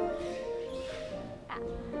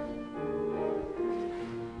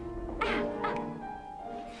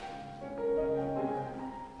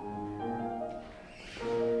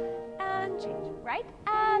 and change, right,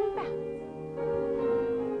 and bounce.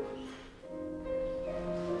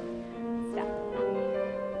 Step.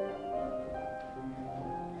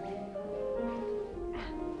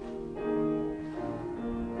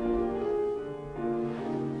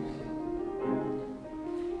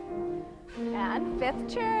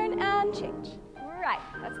 fifth turn and change. Right,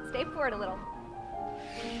 let's stay forward a little.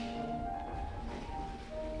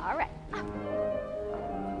 All right.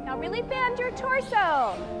 Now really bend your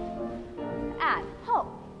torso. And hold.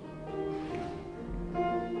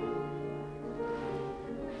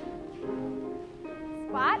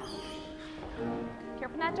 Spot.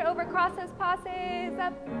 Careful not to overcross those passes.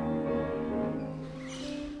 Up.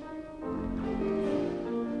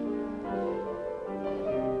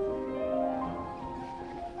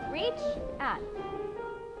 Reach and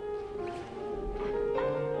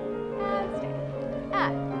stay.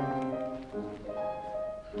 And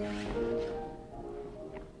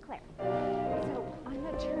clear. So on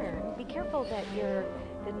the turn, be careful that the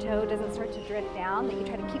toe doesn't start to drift down. That you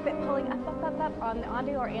try to keep it pulling up, up, up, up on the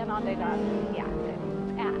onde or and onde down. Yeah, good.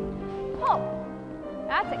 And pull.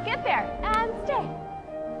 That's it. Get there and stay.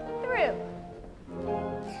 Through.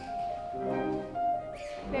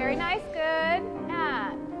 Very nice. Good.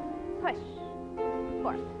 And push.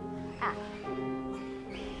 Forward. And.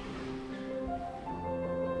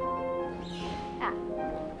 And.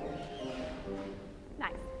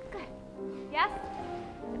 Nice. Good. Yes?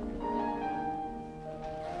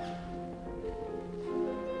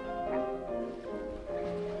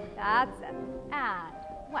 That's it. And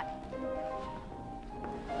one.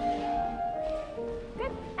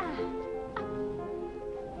 Good. And up.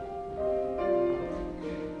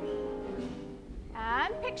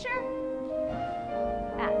 And picture.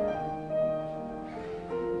 And.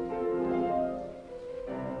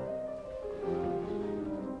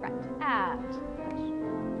 Right. And.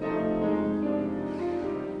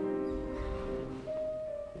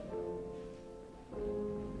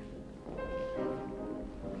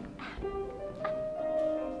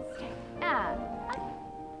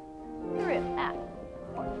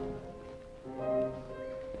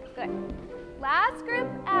 Last group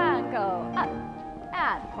and go up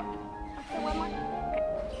and forward. So one more. Okay.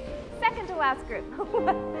 Second to last group.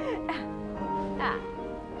 And.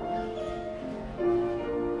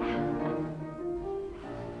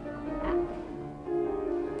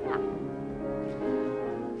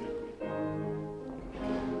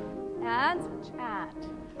 And switch and.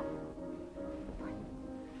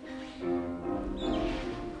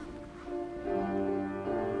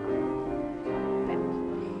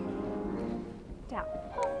 Down.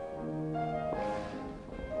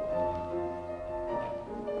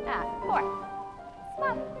 And forward.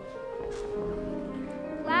 Swap.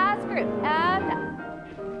 Last group. And up.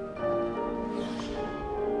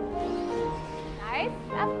 Nice.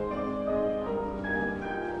 Up.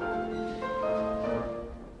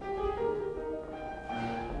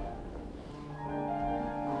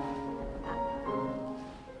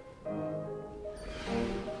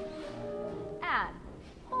 And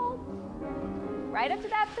hold. Right up to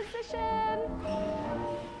that position.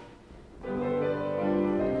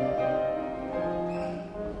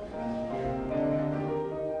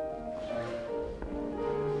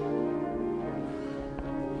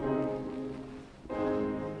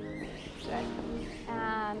 Good.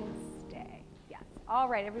 And stay. Yes. All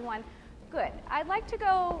right, everyone. Good. I'd like to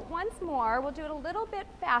go once more. We'll do it a little bit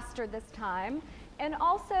faster this time. And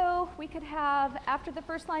also, we could have, after the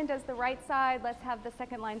first line does the right side, let's have the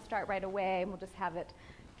second line start right away, and we'll just have it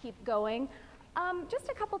keep going. Just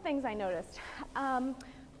a couple things I noticed.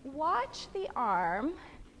 Watch the arm.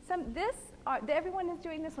 Everyone is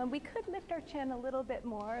doing this one. We could lift our chin a little bit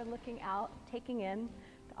more, looking out, taking in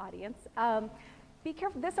the audience. Be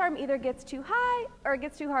careful. This arm either gets too high or it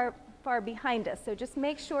gets too far behind us. So just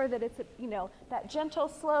make sure that it's, that gentle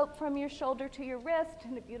slope from your shoulder to your wrist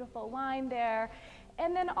and a beautiful line there.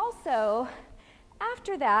 And then also,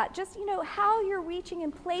 after that, just, how you're reaching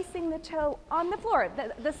and placing the toe on the floor.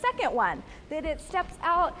 The second one, that it steps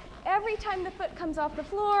out. Every time the foot comes off the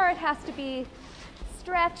floor, it has to be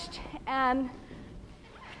stretched and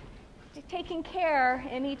taking care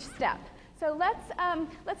in each step. So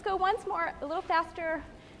let's go once more, a little faster,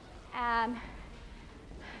 and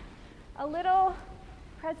a little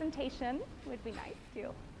presentation would be nice too.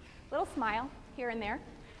 A little smile here and there.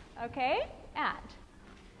 Okay, and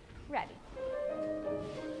ready.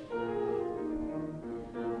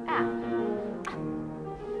 And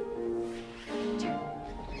turn.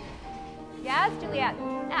 Yes, Juliet.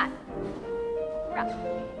 And rough.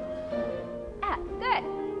 And good.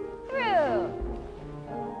 Through.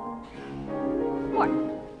 4.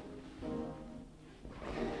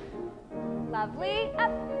 Lovely.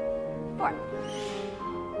 Up. 4.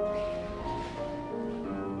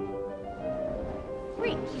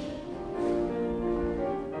 Reach.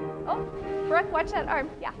 Oh, Brooke, watch that arm.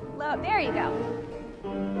 Yeah, low. There you go.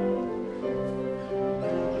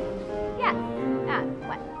 Yes. And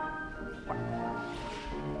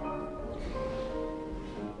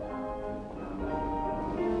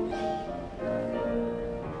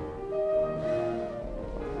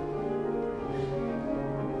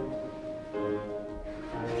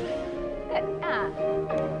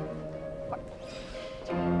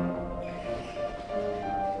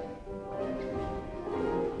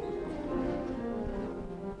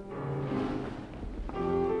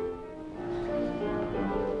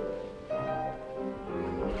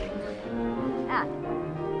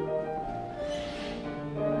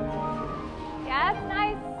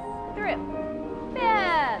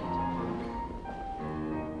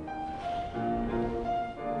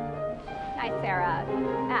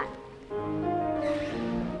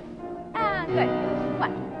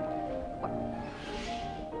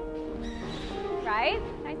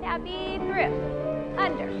Now be through.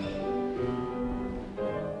 Under.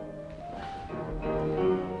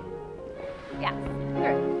 Yes,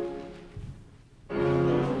 through.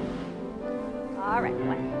 All right,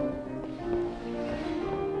 one.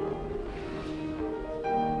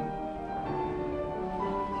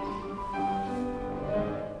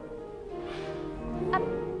 Up.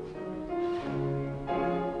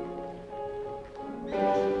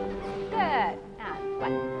 Good. And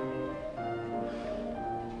one.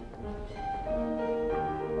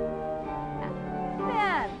 And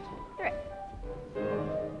bend. Through.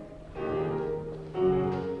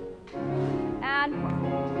 And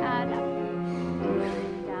forward. And up.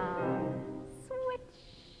 Down. Switch.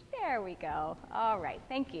 There we go. All right,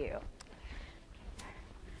 thank you.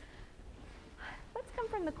 Let's come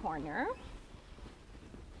from the corner.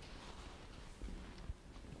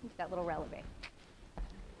 Into that little releve.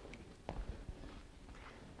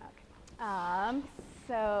 Okay.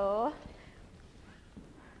 So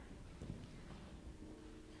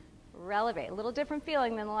releve, a little different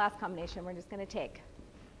feeling than the last combination. We're just going to take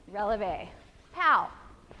releve, pow,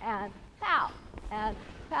 and pow, and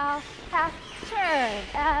pow, half turn,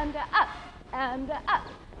 and up, and up,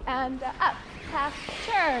 and up, half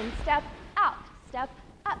turn, step out, step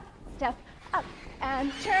up,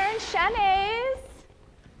 and turn, chaînés,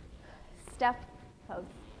 step, pose.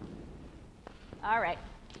 All right.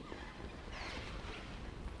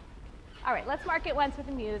 All right, let's mark it once with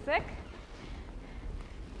the music.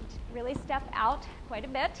 Really step out quite a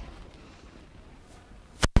bit.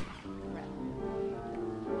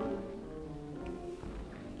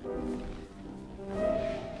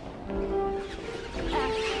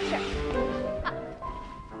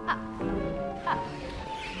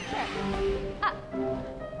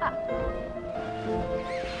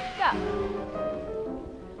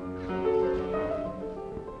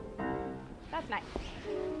 That's nice.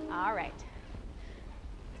 All right.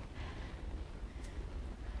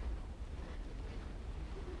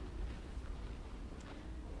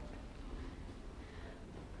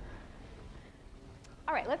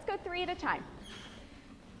 All right, let's go 3 at a time.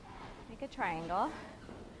 Make a triangle.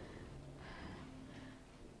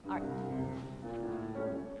 All right.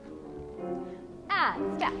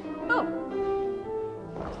 And step. Boom.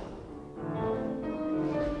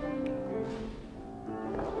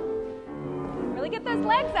 Really get those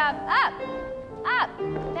legs up, up, up.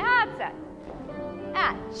 That's it.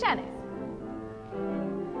 And chaînés.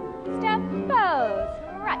 Step, pose,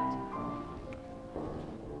 right.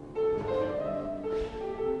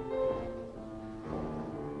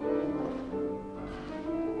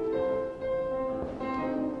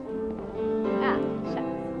 And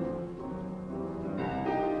chaînés.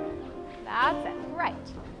 That's it, right.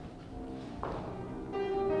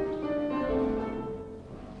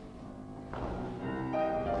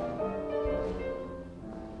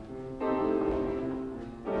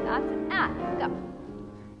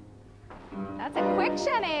 That's a quick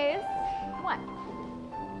chaînés. 1.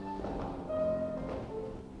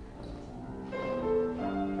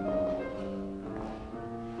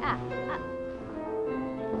 Up.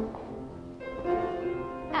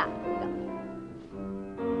 Go.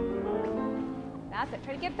 That's it.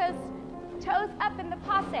 Try to get those toes up in the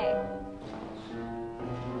passe.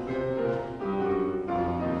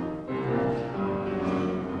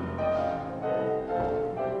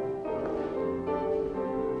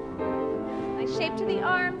 Shape to the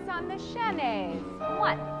arms on the chaînés.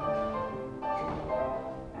 1.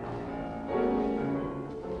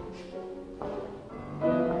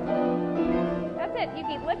 That's it. You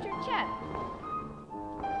can lift your chin.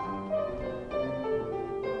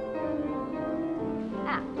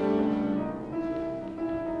 Up.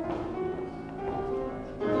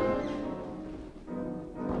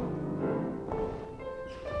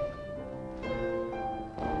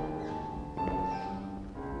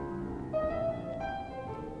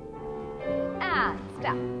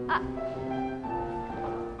 Step up.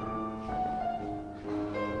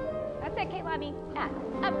 That's it, Kaylani. And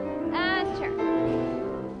up and turn.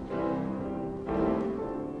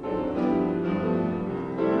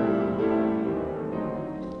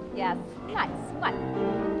 Yes, nice. 1.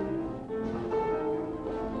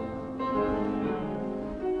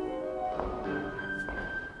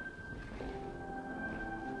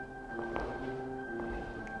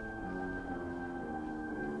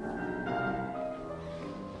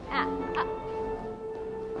 Up.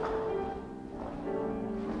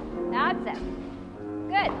 That's it.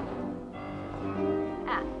 Good.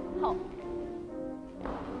 Hold.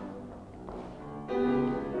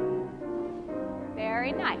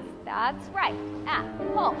 Very nice. That's right.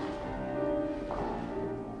 Hold.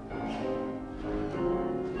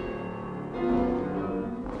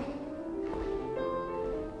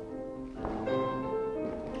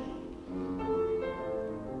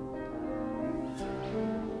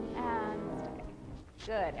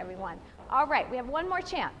 Good, everyone. All right, we have one more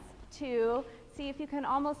chance to see if you can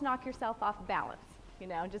almost knock yourself off balance. You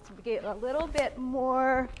know, just to get a little bit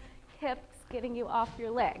more hips getting you off your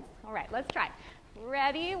legs. All right, let's try.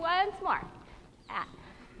 Ready? Once more. At.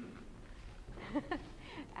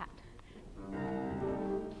 At.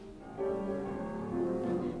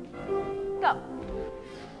 Go.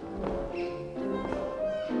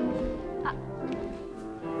 Up.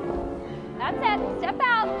 That's it. Step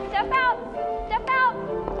out. Step out. Step out.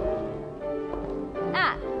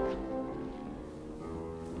 At.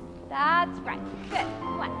 That's right. Good.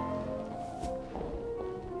 One.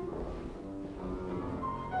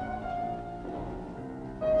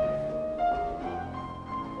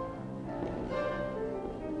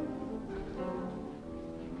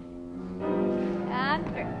 And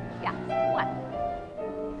through. Yeah. One.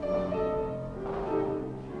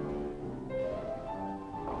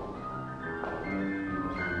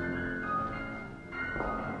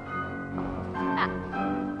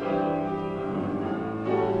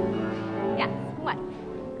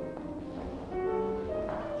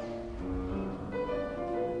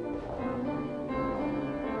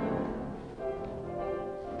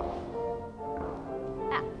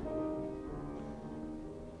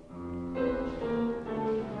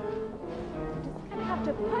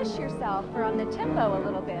 Push yourself or on the tempo a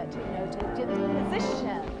little bit, you know, to get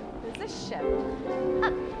position,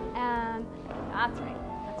 up, and that's right,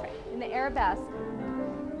 in the arabesque.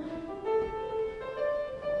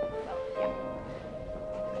 So, yeah.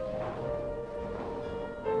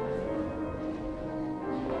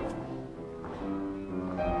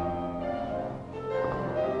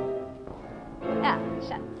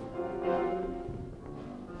 Action.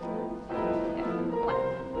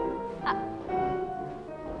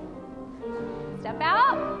 Step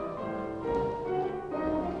out.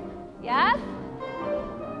 Yes.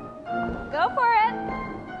 Go for it.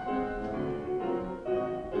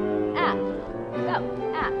 Up. Go.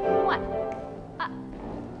 Up. One. Up.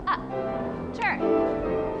 Up. Turn.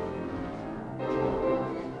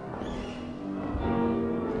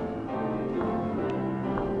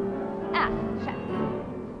 Action.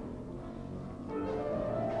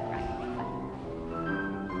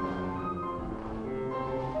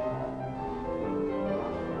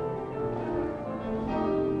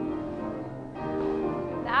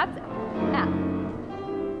 That's it. Now.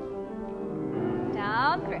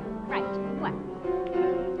 Down through. Right. One.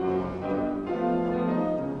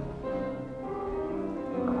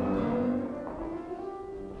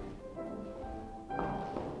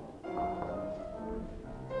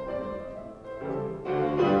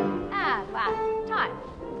 And last time.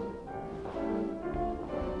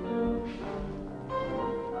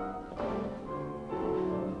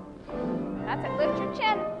 That's it. Lift your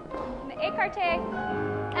chin. In the écarté.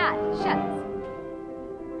 Shuts.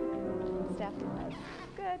 Step was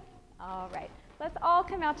good. All right. Let's all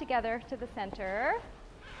come out together to the center.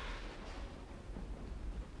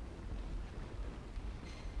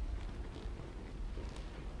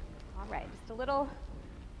 All right. Just a little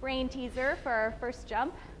brain teaser for our first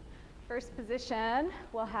jump. First position,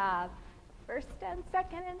 we'll have first and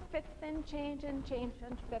second and fifth and change and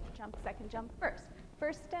fifth jump, second jump, first.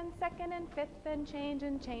 First and second and fifth and change,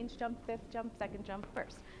 jump, fifth jump, second jump,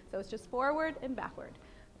 first. So it's just forward and backward.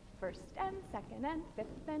 First and second and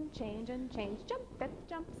fifth and change, jump, fifth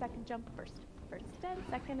jump, second jump, first. First and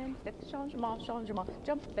second and fifth, changement,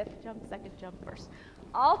 jump, fifth jump, second jump, first.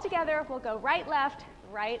 All together, we'll go right, left,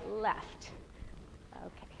 right, left.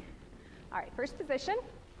 Okay. All right, first position.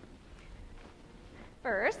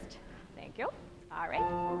 First, thank you. All right.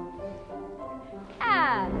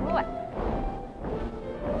 And one.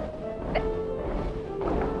 Fifth.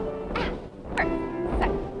 First,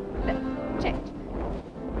 second, fifth, change.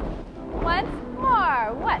 Once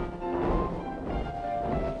more. One.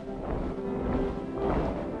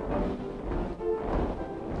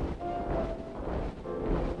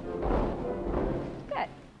 Good.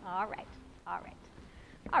 All right. All right.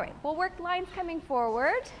 All right. We'll work lines coming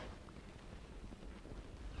forward.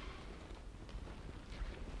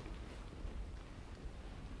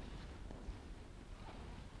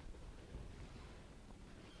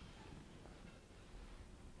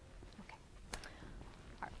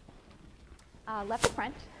 Left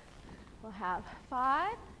front, we'll have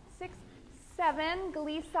 5, 6, 7,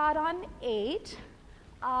 glissade on 8,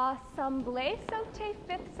 assemblée, sauté,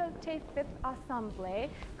 fifth, assemblée,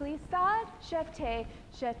 glissade, jeté,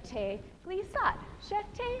 jeté, glissade,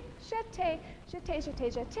 jeté, jeté, jeté,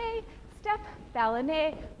 jeté, jeté, step,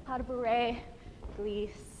 ballonné, pas de bourrée,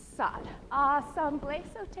 glissade. glissade, assemblée,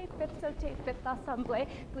 sauté, fifth, assemblée,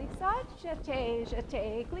 glissade,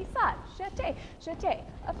 jeté, glissade, jeté,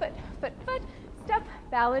 a foot, step,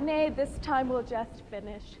 ballet. This time we'll just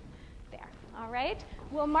finish there. All right,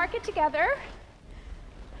 we'll mark it together.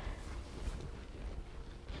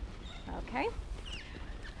 Okay.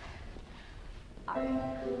 All right.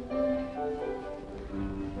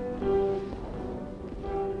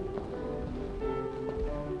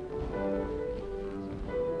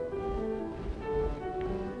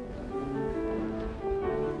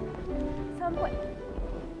 Somewhat.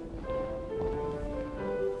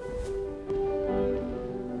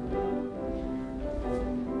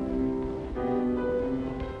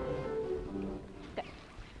 Good.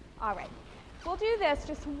 All right. We'll do this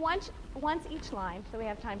just once each line, so we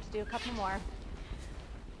have time to do a couple more.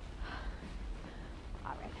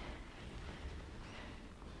 All right.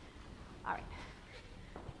 All right.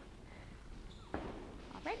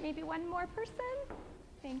 All right, maybe one more person.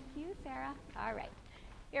 Thank you, Sarah. All right.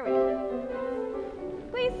 Here we go.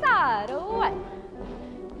 Glissade, one.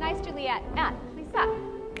 Nice, Juliet. And glissade.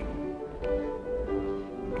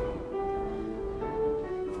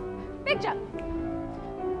 Big jump.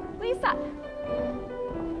 Glissade.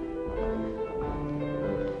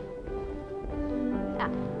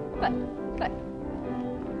 And foot.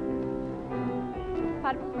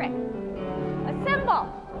 Pas de bourrée. Assemble.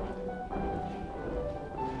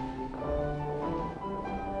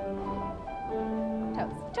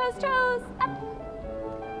 Toes, up.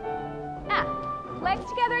 Legs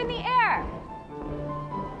together in the air.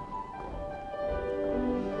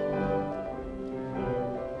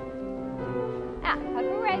 Hug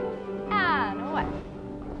right, and away.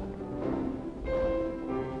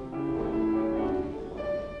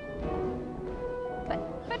 Foot.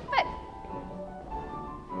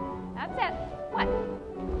 That's it. One.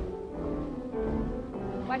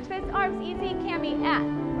 Watch this, arms easy, Cami,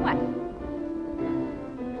 and one.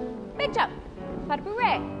 Big jump, pas de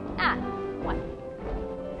bourrée, and one.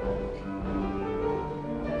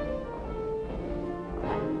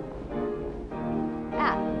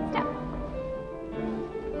 Step.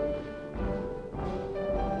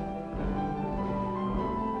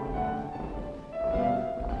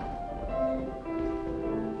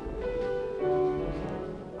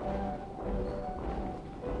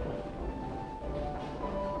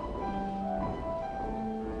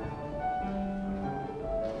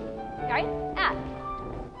 Right?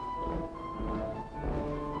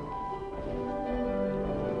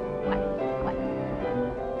 One.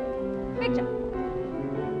 Big jump.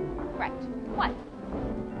 Right. One.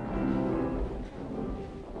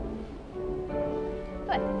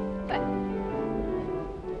 Foot.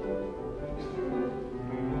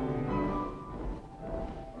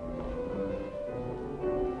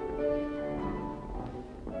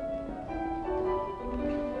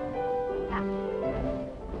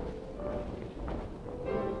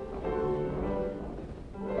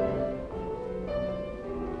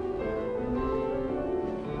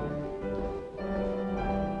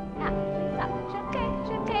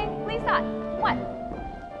 One.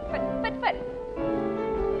 Foot.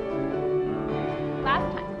 Last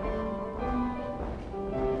time.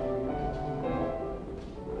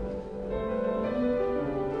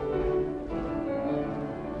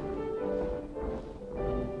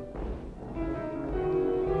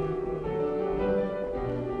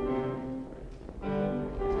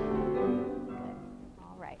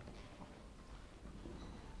 All right.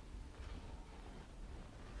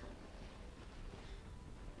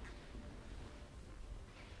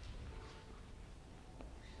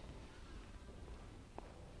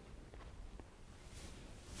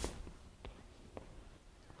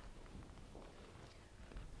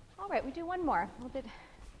 All right, we do one more, a little bit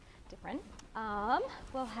different.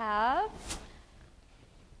 We'll have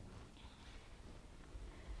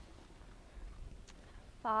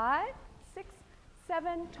five, 6,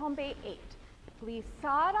 7, tombe 8.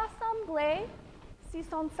 Glissade, assemblée,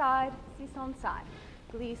 6 on side, 6 on side.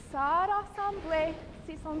 Glissade, assemblée,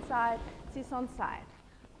 6 on side, 6 on side.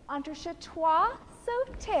 Entrechat,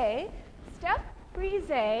 sauté, step,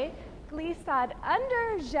 brisé, glissade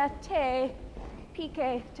under, jeté,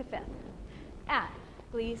 piqué to fifth. And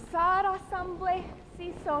glissade, assemblée,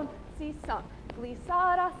 6 on, 6 on.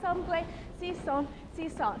 Glissade, assemblée, 6 on,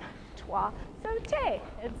 6 on. Trois, sauté,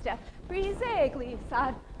 and step, brisé,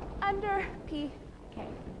 glissade, under, piqué.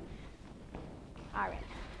 All right.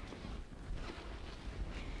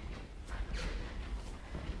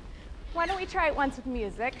 Why don't we try it once with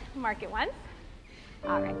music? Mark it once.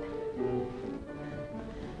 All right.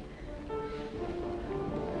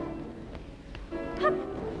 Hop.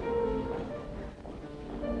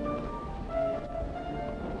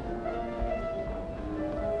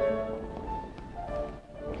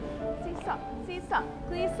 seesaw,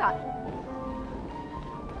 seesaw, glissade.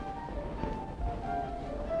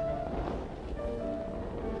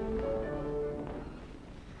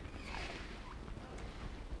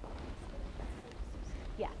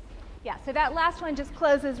 Yeah, yeah, so that last one just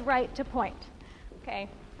closes right to point. Okay,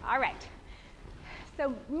 all right.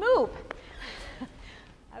 So move.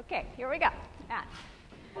 Okay, here we go.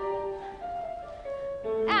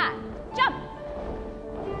 And jump.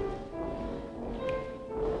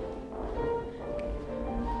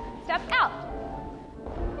 Step out.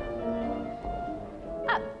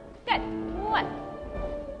 Up. Good. 1.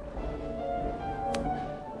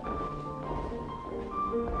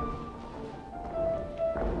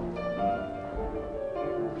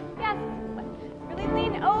 Yes. Really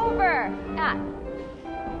lean over.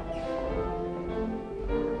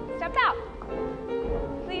 Step out.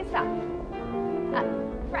 Please up. Up.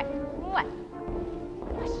 Right. 1.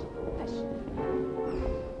 Push. Push.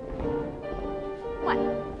 1.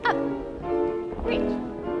 Up. Reach.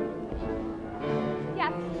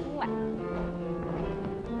 Yes. 1.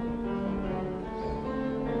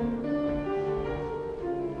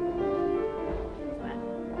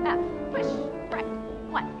 Up. Push. Right.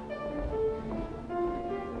 1.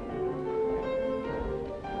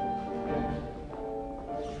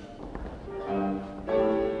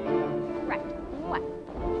 Right. 1.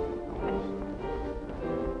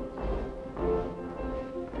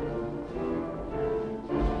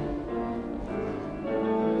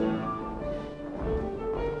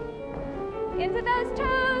 Into those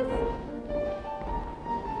toes.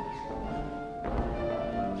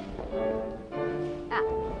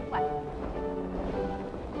 One.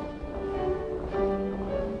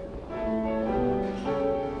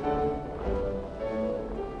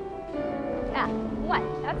 1.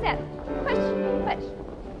 That's it. Push, push.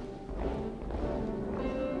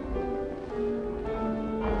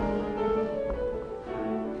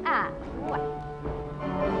 One.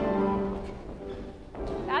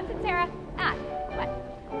 That's it, Sarah. 1.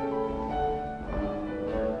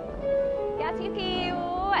 Yes, Yuki.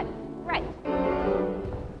 1. Right.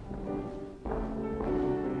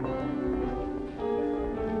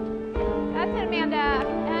 That's it, Amanda.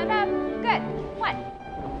 And up. Good. 1.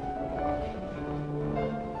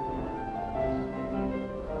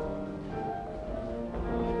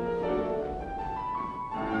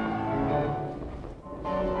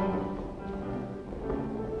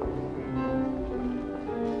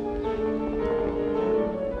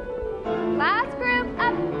 Last group,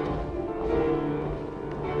 up.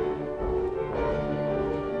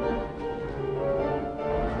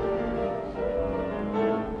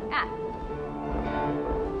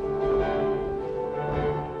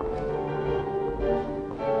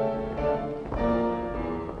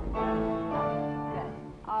 Good.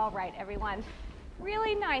 All right, everyone.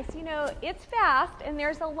 Really nice. You know, it's fast, and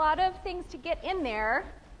there's a lot of things to get in there,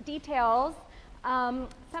 details.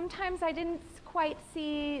 Sometimes I didn't quite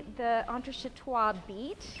see the entrechat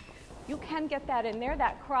beat. You can get that in there,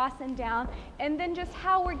 that cross and down. And then just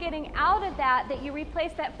how we're getting out of that, that you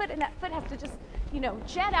replace that foot, and that foot has to just, you know,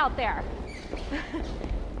 jet out there.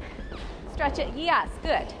 Stretch it. Yes,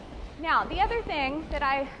 good. Now, the other thing that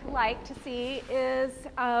I like to see is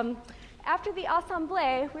after the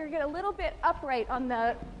assemblée, we're going to get a little bit upright on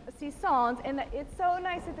the sissons, and it's so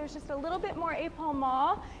nice that there's just a little bit more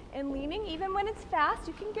épaulement and leaning. Even when it's fast,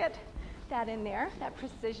 you can get that in there, that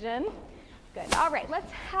precision. Good. All right,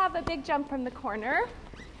 let's have a big jump from the corner.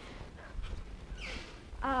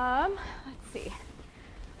 Let's see.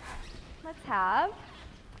 Let's have,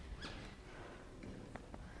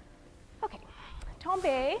 okay,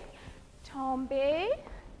 tombe, tombe,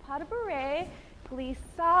 pas de bourrée,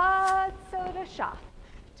 glissade, saut de chat.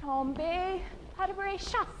 Tombe, pas de bourrée,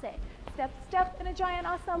 chasse. Step, step, and a giant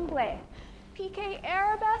assemblée. Piqué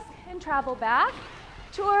arabesque and travel back.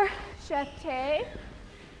 Tour, jeté,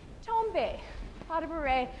 tombe, pas de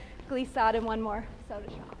bourrée, glissade, and one more saut de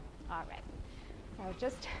chat. All right. So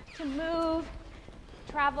just to move,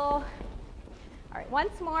 travel. All right,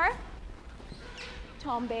 once more.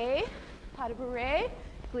 Tombe, pas de bourrée,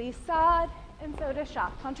 glissade, and saut de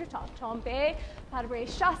chat. Contretemps. Tombe, pas de bourrée,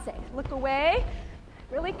 chasse. Look away.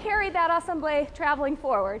 Really carry that assemblée traveling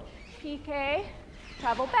forward. Piqué,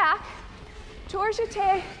 travel back. Tour,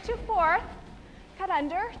 jeté to fourth. Cut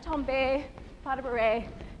under, tombe, pas de bourrée,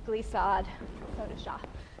 glissade, saut de chat.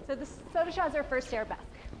 So the saut de chat is our first arabesque.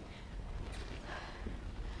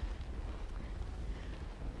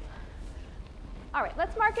 All right,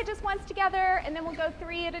 let's mark it just once together, and then we'll go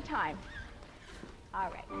 3 at a time. All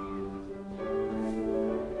right.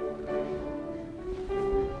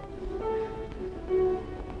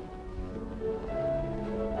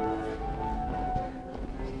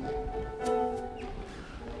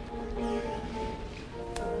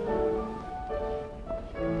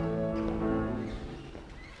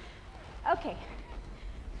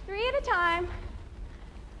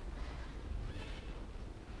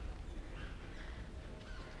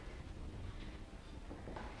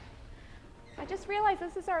 just realized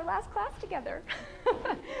this is our last class together.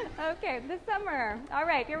 Okay, this summer. All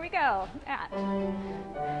right, here we go.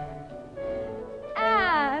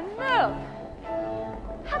 And move.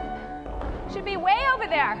 Hup. Should be way over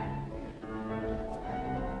there.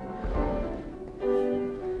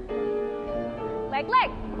 Leg, leg.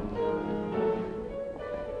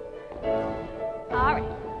 All right.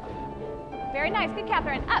 Very nice. Good,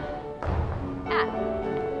 Catherine. Up.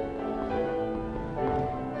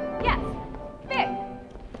 Yes. Big.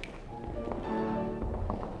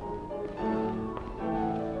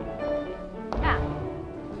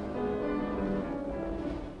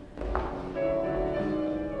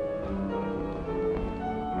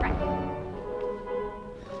 Right.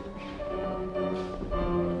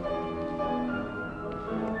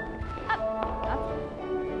 Up.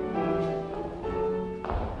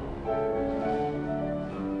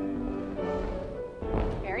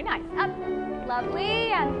 Very nice. Up.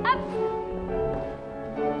 Lovely. And up.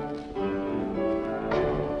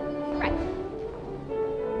 Right.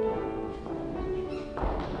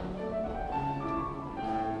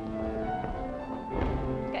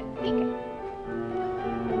 Good. Peek it.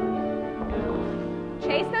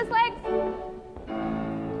 Chase those legs.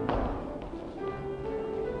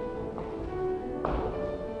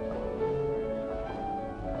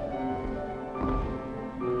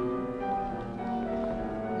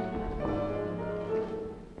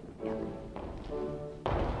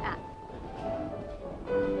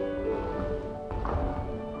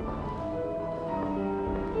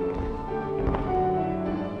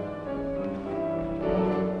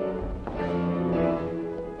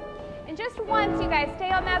 And just once, you guys, stay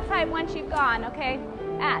on that side once you've gone, okay?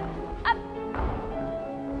 Up.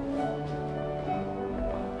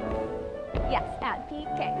 Yes,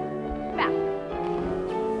 PK. Back.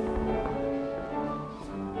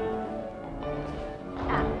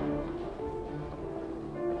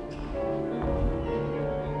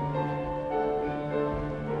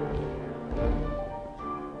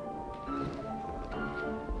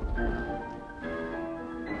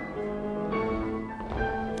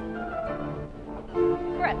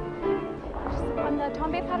 Good. Just on the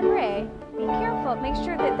tombe pas de bourrée, be careful. Make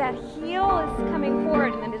sure that that heel is coming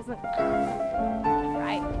forward and it isn't.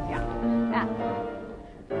 Right. Yeah.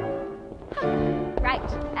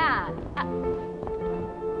 Right. And up.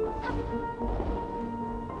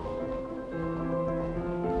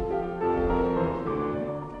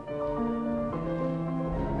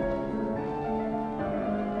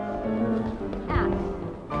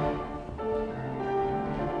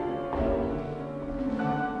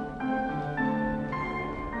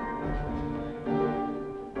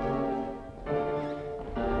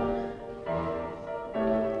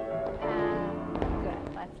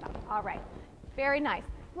 All right, very nice.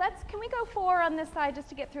 Can we go 4 on this side just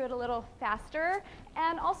to get through it a little faster?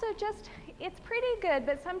 And also just, it's pretty good,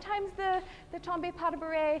 but sometimes the tombe pas de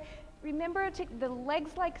bourrée, remember the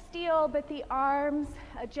legs like steel, but the arms,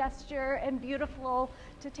 a gesture, and beautiful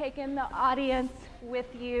to take in the audience with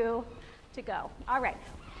you to go. All right,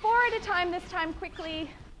 4 at a time this time, quickly.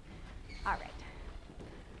 All right.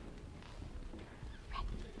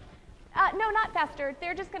 No, not faster.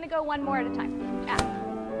 They're just going to go 1 more at a time.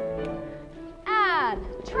 And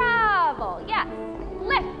travel, yes,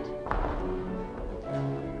 lift.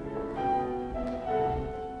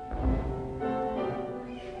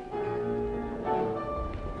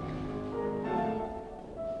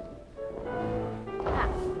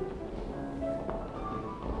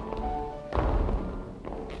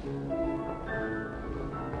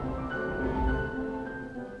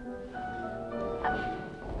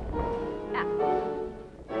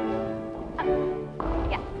 Up.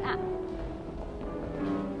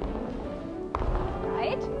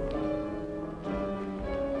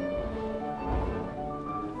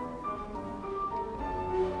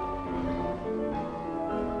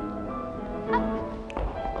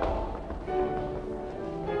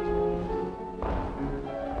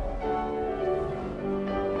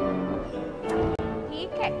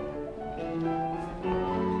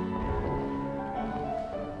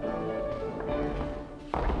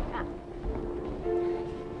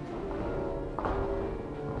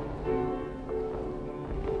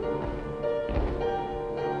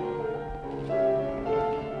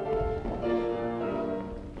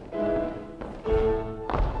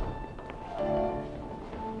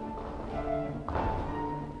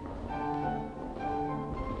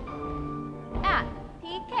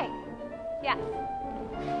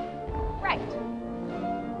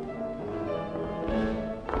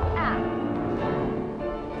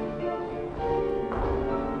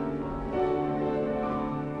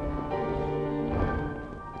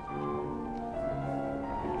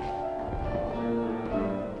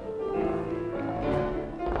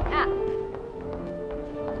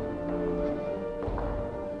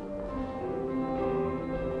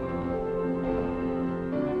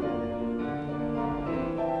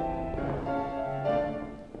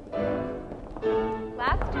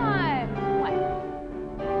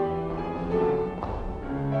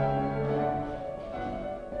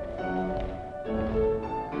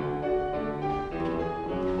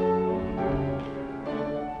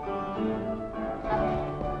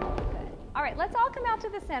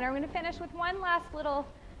 the center. I'm going to finish with one last little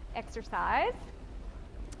exercise.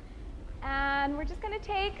 And we're just going to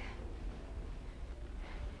take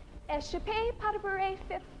échappé, pas de bourrée,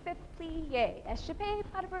 fifth, fifth, plié. Échappé,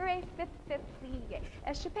 pas de bourrée, fifth, fifth, plié.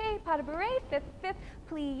 Échappé, pas de bourrée, fifth, fifth,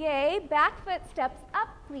 plié. Back foot steps up,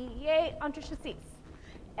 plié, entre-chassis.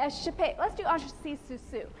 Échappé, let's do entre-chassis,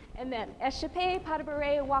 sous-sous. And then échappé, pas de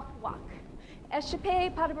bourrée, walk, walk. Échappé,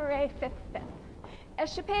 pas de bourrée, fifth, fifth.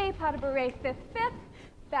 Échappé, pas de bourrée, fifth, fifth.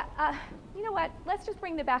 You know what? Let's just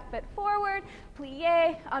bring the back foot forward.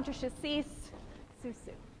 Plié, entre-chassis,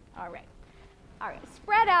 sous-sous. All right. All right.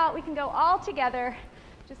 Spread out. We can go all together.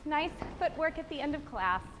 Just nice footwork at the end of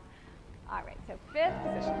class. All right. So fifth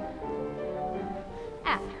position.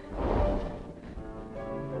 F.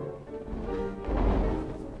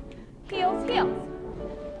 Heels, heels.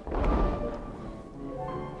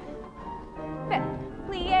 Fifth.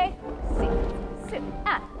 Plié, sous, sous.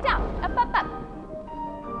 Down, up, up, up.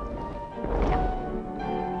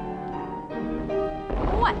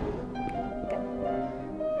 One.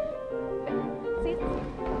 Good.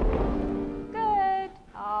 Good.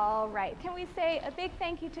 All right. Can we say a big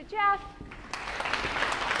thank you to Jeff?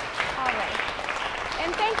 All right.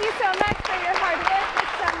 And thank you so much for your hard work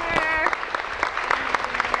this summer.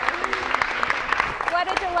 What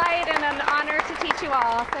a delight and an honor to teach you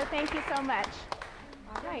all. So thank you so much.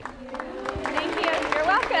 All right. Thank you. You're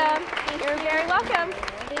welcome. You're very welcome.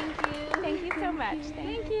 Thank you. Thank you so much.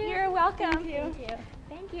 Thank you. You're welcome. Thank you.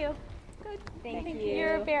 Thank you. Good. Thank you.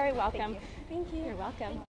 You're very welcome. Thank you. You're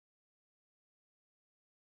welcome.